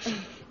Jack?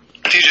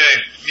 TJ,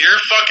 you're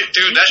fucking...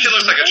 Dude, that shit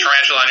looks like a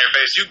tarantula on your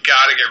face. You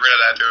gotta get rid of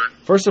that, dude.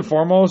 First and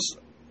foremost,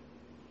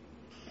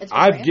 It's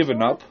I've tarantula?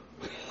 given up.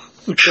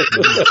 You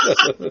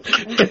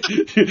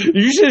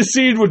should have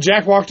seen when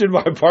Jack walked into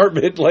my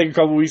apartment like a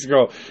couple weeks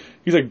ago.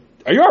 He's like,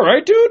 "Are you all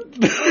right, dude?"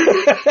 I used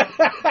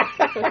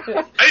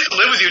to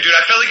live with you, dude.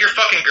 I felt like your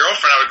fucking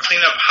girlfriend. I would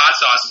clean up hot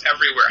sauce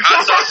everywhere.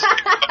 Hot sauce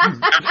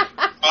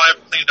all I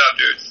ever cleaned up,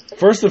 dude.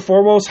 First and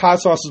foremost,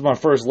 hot sauce is my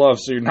first love,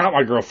 so you're not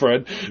my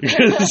girlfriend.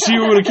 She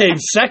would have came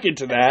second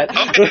to that.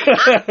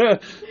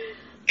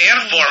 Okay,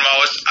 and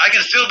foremost, I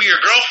can still be your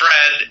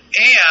girlfriend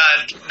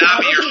and not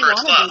be your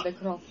first love. Be the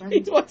girlfriend. He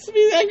wants to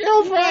be that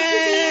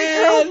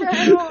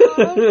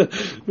girlfriend.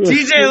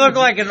 TJ looked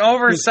like an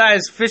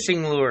oversized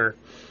fishing lure.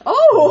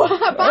 Oh,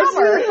 a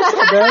bobber.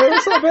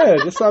 It's not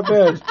bad. It's not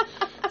bad.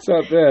 It's not It's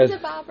a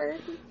bad. bobber.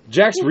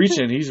 Jack's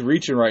reaching. He's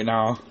reaching right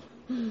now.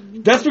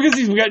 That's because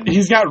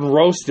he's gotten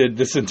roasted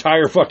this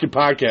entire fucking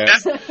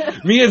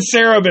podcast. Me and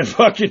Sarah have been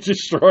fucking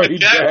destroying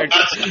Jack.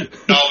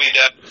 I'll be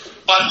dead.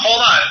 But hold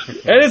on.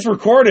 And it's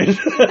recorded.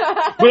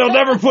 But he'll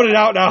never put it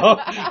out now.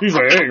 He's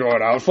like, it ain't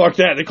going out. Fuck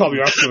that. They call me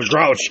Oscar the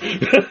Grouch.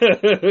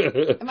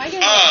 Am I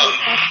going to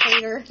fuck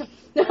later?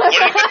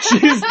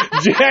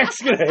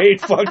 Jack's going to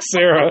hate fuck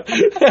Sarah. Oh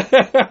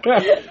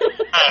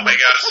my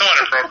god, it's so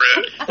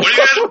inappropriate. What do you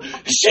guys...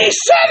 She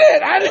said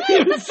it! I didn't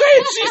even say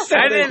it. She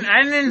said it.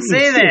 I didn't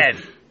say that.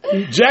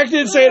 Jack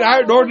didn't say it,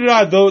 nor did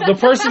I. The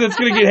person that's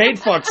going to get hate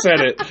fucked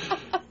said it.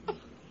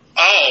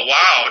 Oh,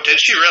 wow. Did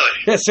she really?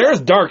 Yeah,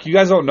 Sarah's dark. You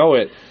guys don't know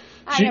it.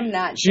 I am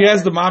not. She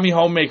has the mommy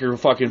homemaker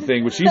fucking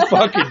thing, but she's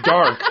fucking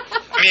dark.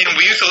 I mean,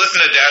 we used to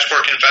listen to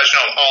Dashboard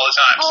Confessional all the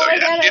time. Oh so my yeah,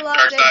 god, I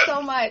loved it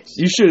so much.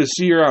 You should have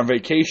seen her on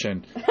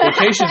vacation.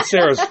 Vacation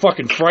Sarah's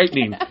fucking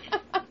frightening. Why?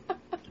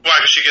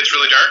 Because she gets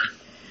really dark?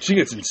 She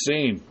gets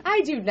insane.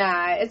 I do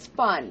not. It's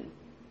fun.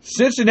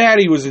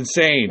 Cincinnati was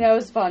insane. That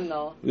was fun,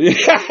 though.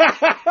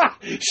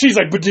 She's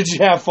like, but did you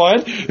have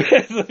fun?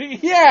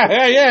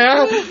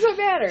 Yeah. What's the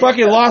matter?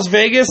 Fucking Las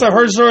Vegas. I've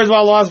heard stories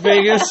about Las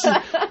Vegas.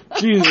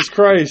 Jesus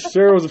Christ.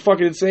 Sarah was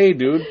fucking insane,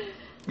 dude.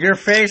 Your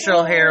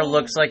facial hair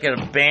looks like an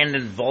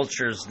abandoned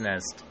vulture's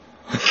nest.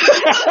 That's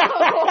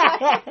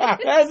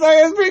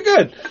pretty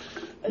good.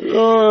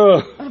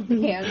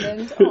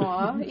 Abandoned.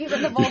 Aw.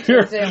 Even the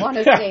vultures didn't want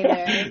to stay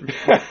there.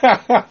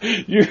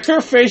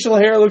 Your facial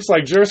hair looks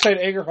like Jerseyn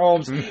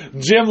Egerholm's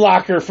gym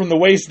locker from the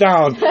waist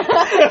down. I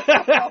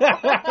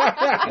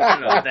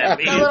don't know what that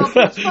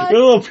means. The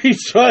little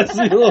peach fuzz,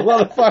 you little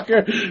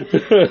motherfucker. I would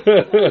have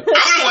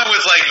went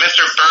with, like,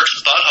 Mr. Burke's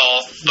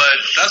butthole, but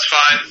that's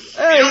fine.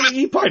 Hey,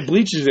 he probably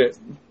bleaches it.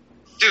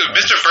 Dude,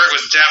 Mr. Burke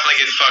was definitely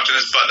getting fucked in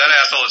his butt. That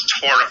asshole is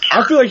torn apart.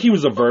 I feel like he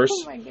was a verse.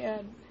 Oh my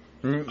god.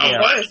 Yeah.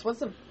 Verse?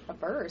 What's a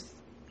verse?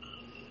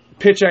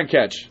 Pitch and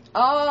catch.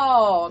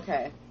 Oh,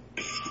 okay.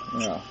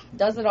 Yeah.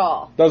 Does it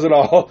all. Does it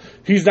all.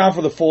 He's down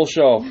for the full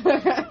show.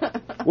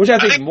 Which I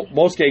think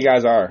most gay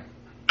guys are.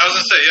 I was going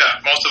to say, yeah,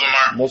 most of them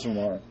are. Most of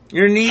them are.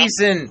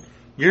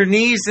 Your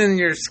knees and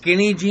your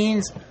skinny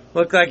jeans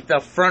look like the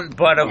front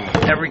butt of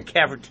every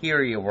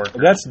cafeteria worker.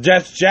 That's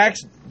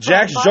Jack's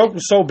joke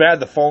was so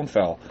bad the phone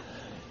fell.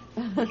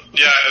 Yeah,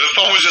 the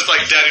phone was just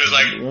like dead. He was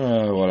like,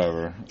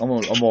 whatever. I'm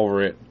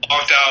over it.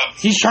 Walked out.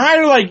 He's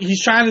trying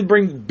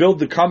to build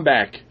the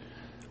comeback.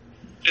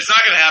 It's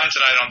not going to happen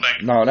tonight, I don't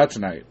think. No, not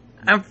tonight.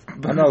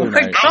 Another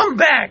night. Come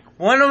back.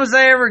 When was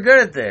I ever good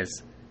at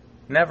this?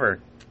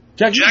 Never.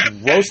 Jack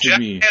roasted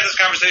me. We had this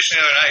conversation the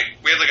other night.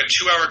 We had like a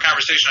 2-hour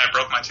conversation. I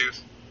broke my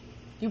tooth.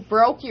 You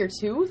broke your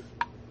tooth?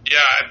 Yeah,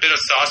 I bit a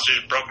sausage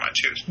and broke my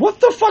tooth.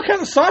 What the fuck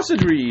kind of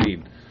sausage were you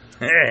eating?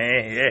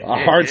 A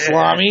hard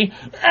salami?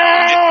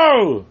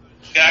 Oh!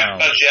 A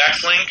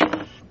Jack's Link.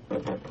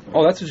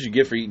 Oh, that's what you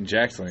get for eating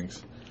Jack's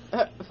Links.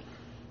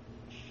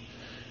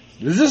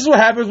 Is this what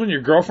happens when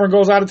your girlfriend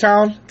goes out of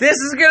town? This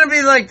is going to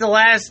be like the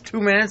last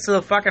 2 minutes of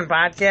the fucking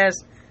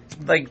podcast.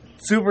 Like,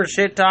 super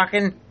shit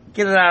talking.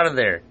 Get it out of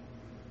there.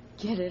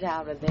 Get it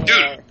out of there.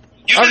 Dude.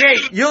 Okay,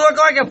 you look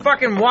like a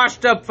fucking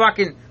washed up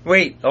fucking...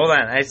 Wait, hold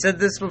on. I said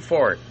this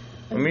before.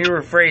 Let me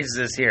rephrase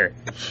this here.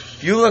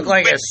 You look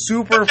like a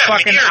super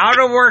fucking out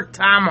of work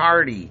Tom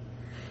Hardy.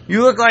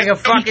 You look like a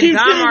fucking Tom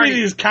Hardy. He gives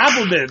me these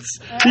compliments.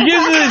 He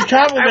gives me these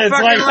compliments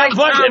like I'm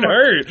fucking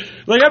hurt.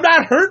 Like I'm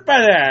not hurt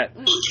by that.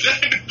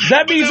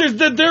 That means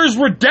there's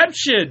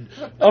redemption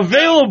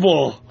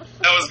available.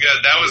 That was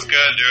good. That was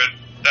good, dude.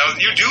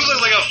 You do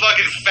look like a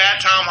fucking fat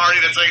Tom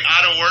Hardy that's like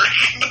out of work.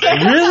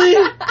 Really?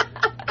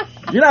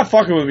 You're not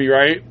fucking with me,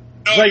 right?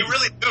 No, like, you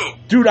really do.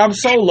 Dude, I'm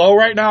so low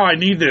right now. I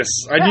need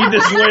this. I need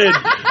this win.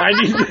 I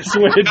need this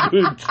win,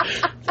 dude.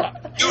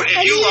 Dude,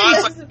 if you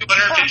lost like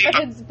 250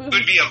 pounds, you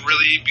would be a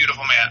really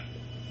beautiful man.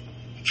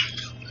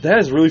 That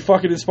is really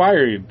fucking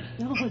inspiring.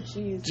 Oh,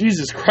 jeez.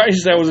 Jesus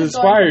Christ, that was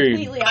inspiring.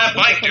 Completely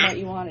opposite from what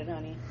you wanted,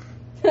 honey.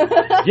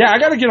 Yeah, I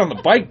gotta get on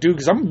the bike, dude,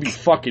 because I'm gonna be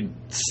fucking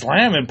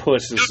slamming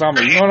puss this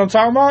summer. You know what I'm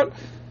talking about?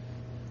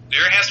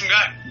 You're a handsome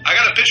guy. I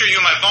got a picture of you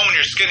on my phone when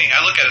you're skinny.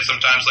 I look at it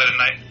sometimes late at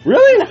night.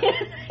 Really?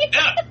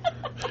 Yeah.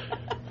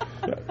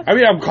 I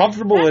mean, I'm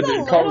comfortable That's in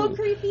a it. little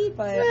creepy,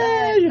 but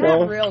you know.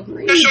 not real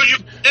creepy. I showed you.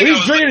 When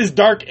he's drinking his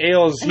dark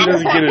ales, he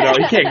doesn't get it up.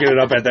 He can't get it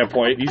up at that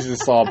point. He's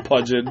just all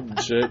pungent and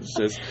shit. It's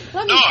just...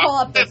 Let me pull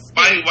up this.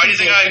 Why do you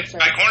think I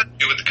cornered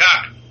you with the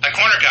cock? I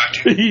corner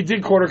cocked you. He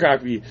did quarter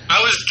cock me.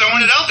 I was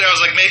throwing it out there. I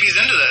was like, maybe he's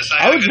into this.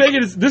 I was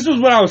making this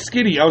was when I was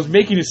skinny. I was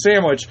making a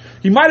sandwich.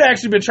 He might have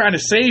actually been trying to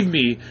save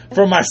me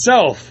from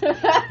myself,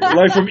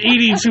 like from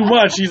eating too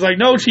much. He's like,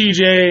 "No,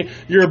 TJ,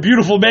 you're a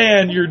beautiful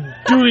man. You're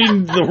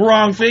doing the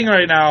wrong thing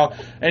right now."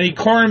 And he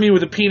cornered me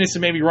with a penis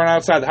and made me run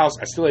outside the house.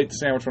 I still ate the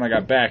sandwich when I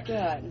got back,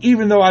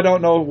 even though I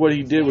don't know what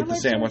he did with the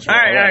sandwich. All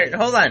right,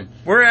 hold on.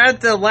 We're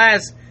at the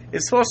last.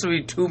 It's supposed to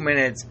be 2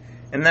 minutes,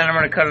 and then I'm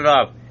going to cut it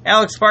off.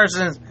 Alex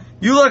Parsons.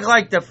 You look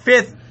like the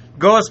 5th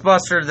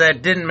Ghostbuster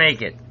that didn't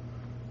make it.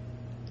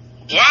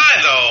 Why,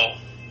 though?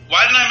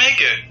 Why didn't I make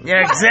it?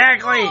 Yeah,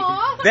 exactly.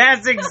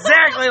 That's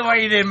exactly why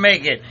you didn't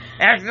make it.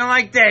 Acting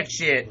like that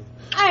shit.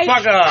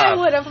 Fuck off. I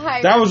would have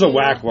hired That was a you.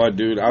 whack one,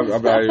 dude. I'm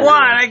not even...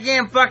 What? I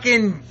can't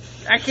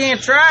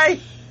try?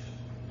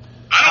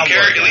 I don't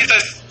care. At least I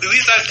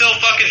still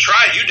fucking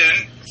tried. You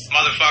didn't.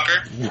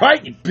 motherfucker.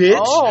 Right,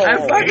 bitch. Oh.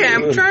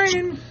 I'm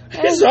trying.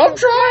 Yes, I'm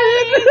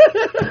trying.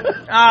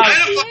 I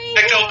had a fucking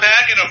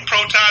ecto-pack and a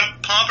proton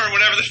pump or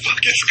whatever the fuck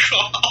it's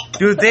called.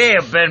 Dude, they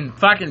have been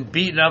fucking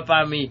beating up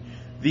on me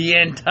the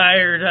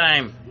entire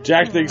time.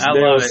 Jack thinks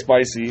they're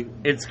spicy.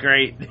 It's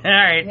great. All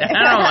right, I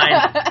don't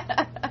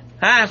mind.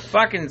 Ah,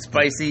 fucking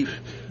spicy.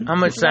 How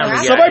much time we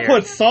got Somebody here?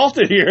 put salt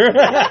in here.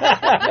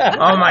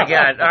 Oh my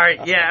god. All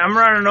right, yeah, I'm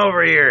running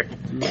over here.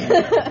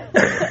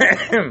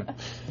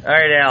 All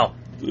right, Al.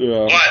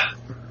 Yeah. What?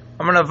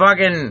 I'm gonna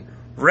fucking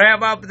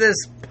wrap up this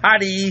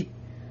potty.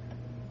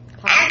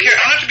 I don't care. I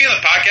don't have to be on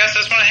the podcast. I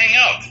just want to hang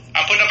out.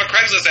 I'm putting up a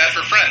Craigslist ad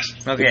for friends.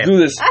 Okay. Let's do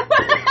this.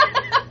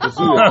 Let's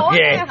do this.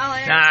 Okay.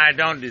 Nah,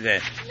 don't do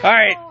that. All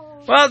right.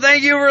 Well,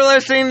 thank you for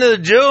listening to the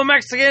Jew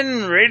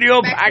Mexican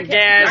Radio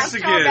Podcast.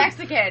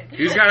 Mexican.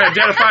 He's got to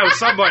identify with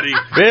somebody.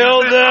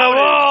 Build the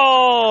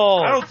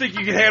wall. I don't think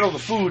you can handle the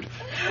food.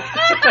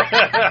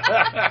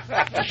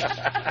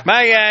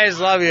 Bye, guys.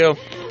 Love you.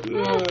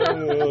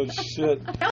 Oh, shit.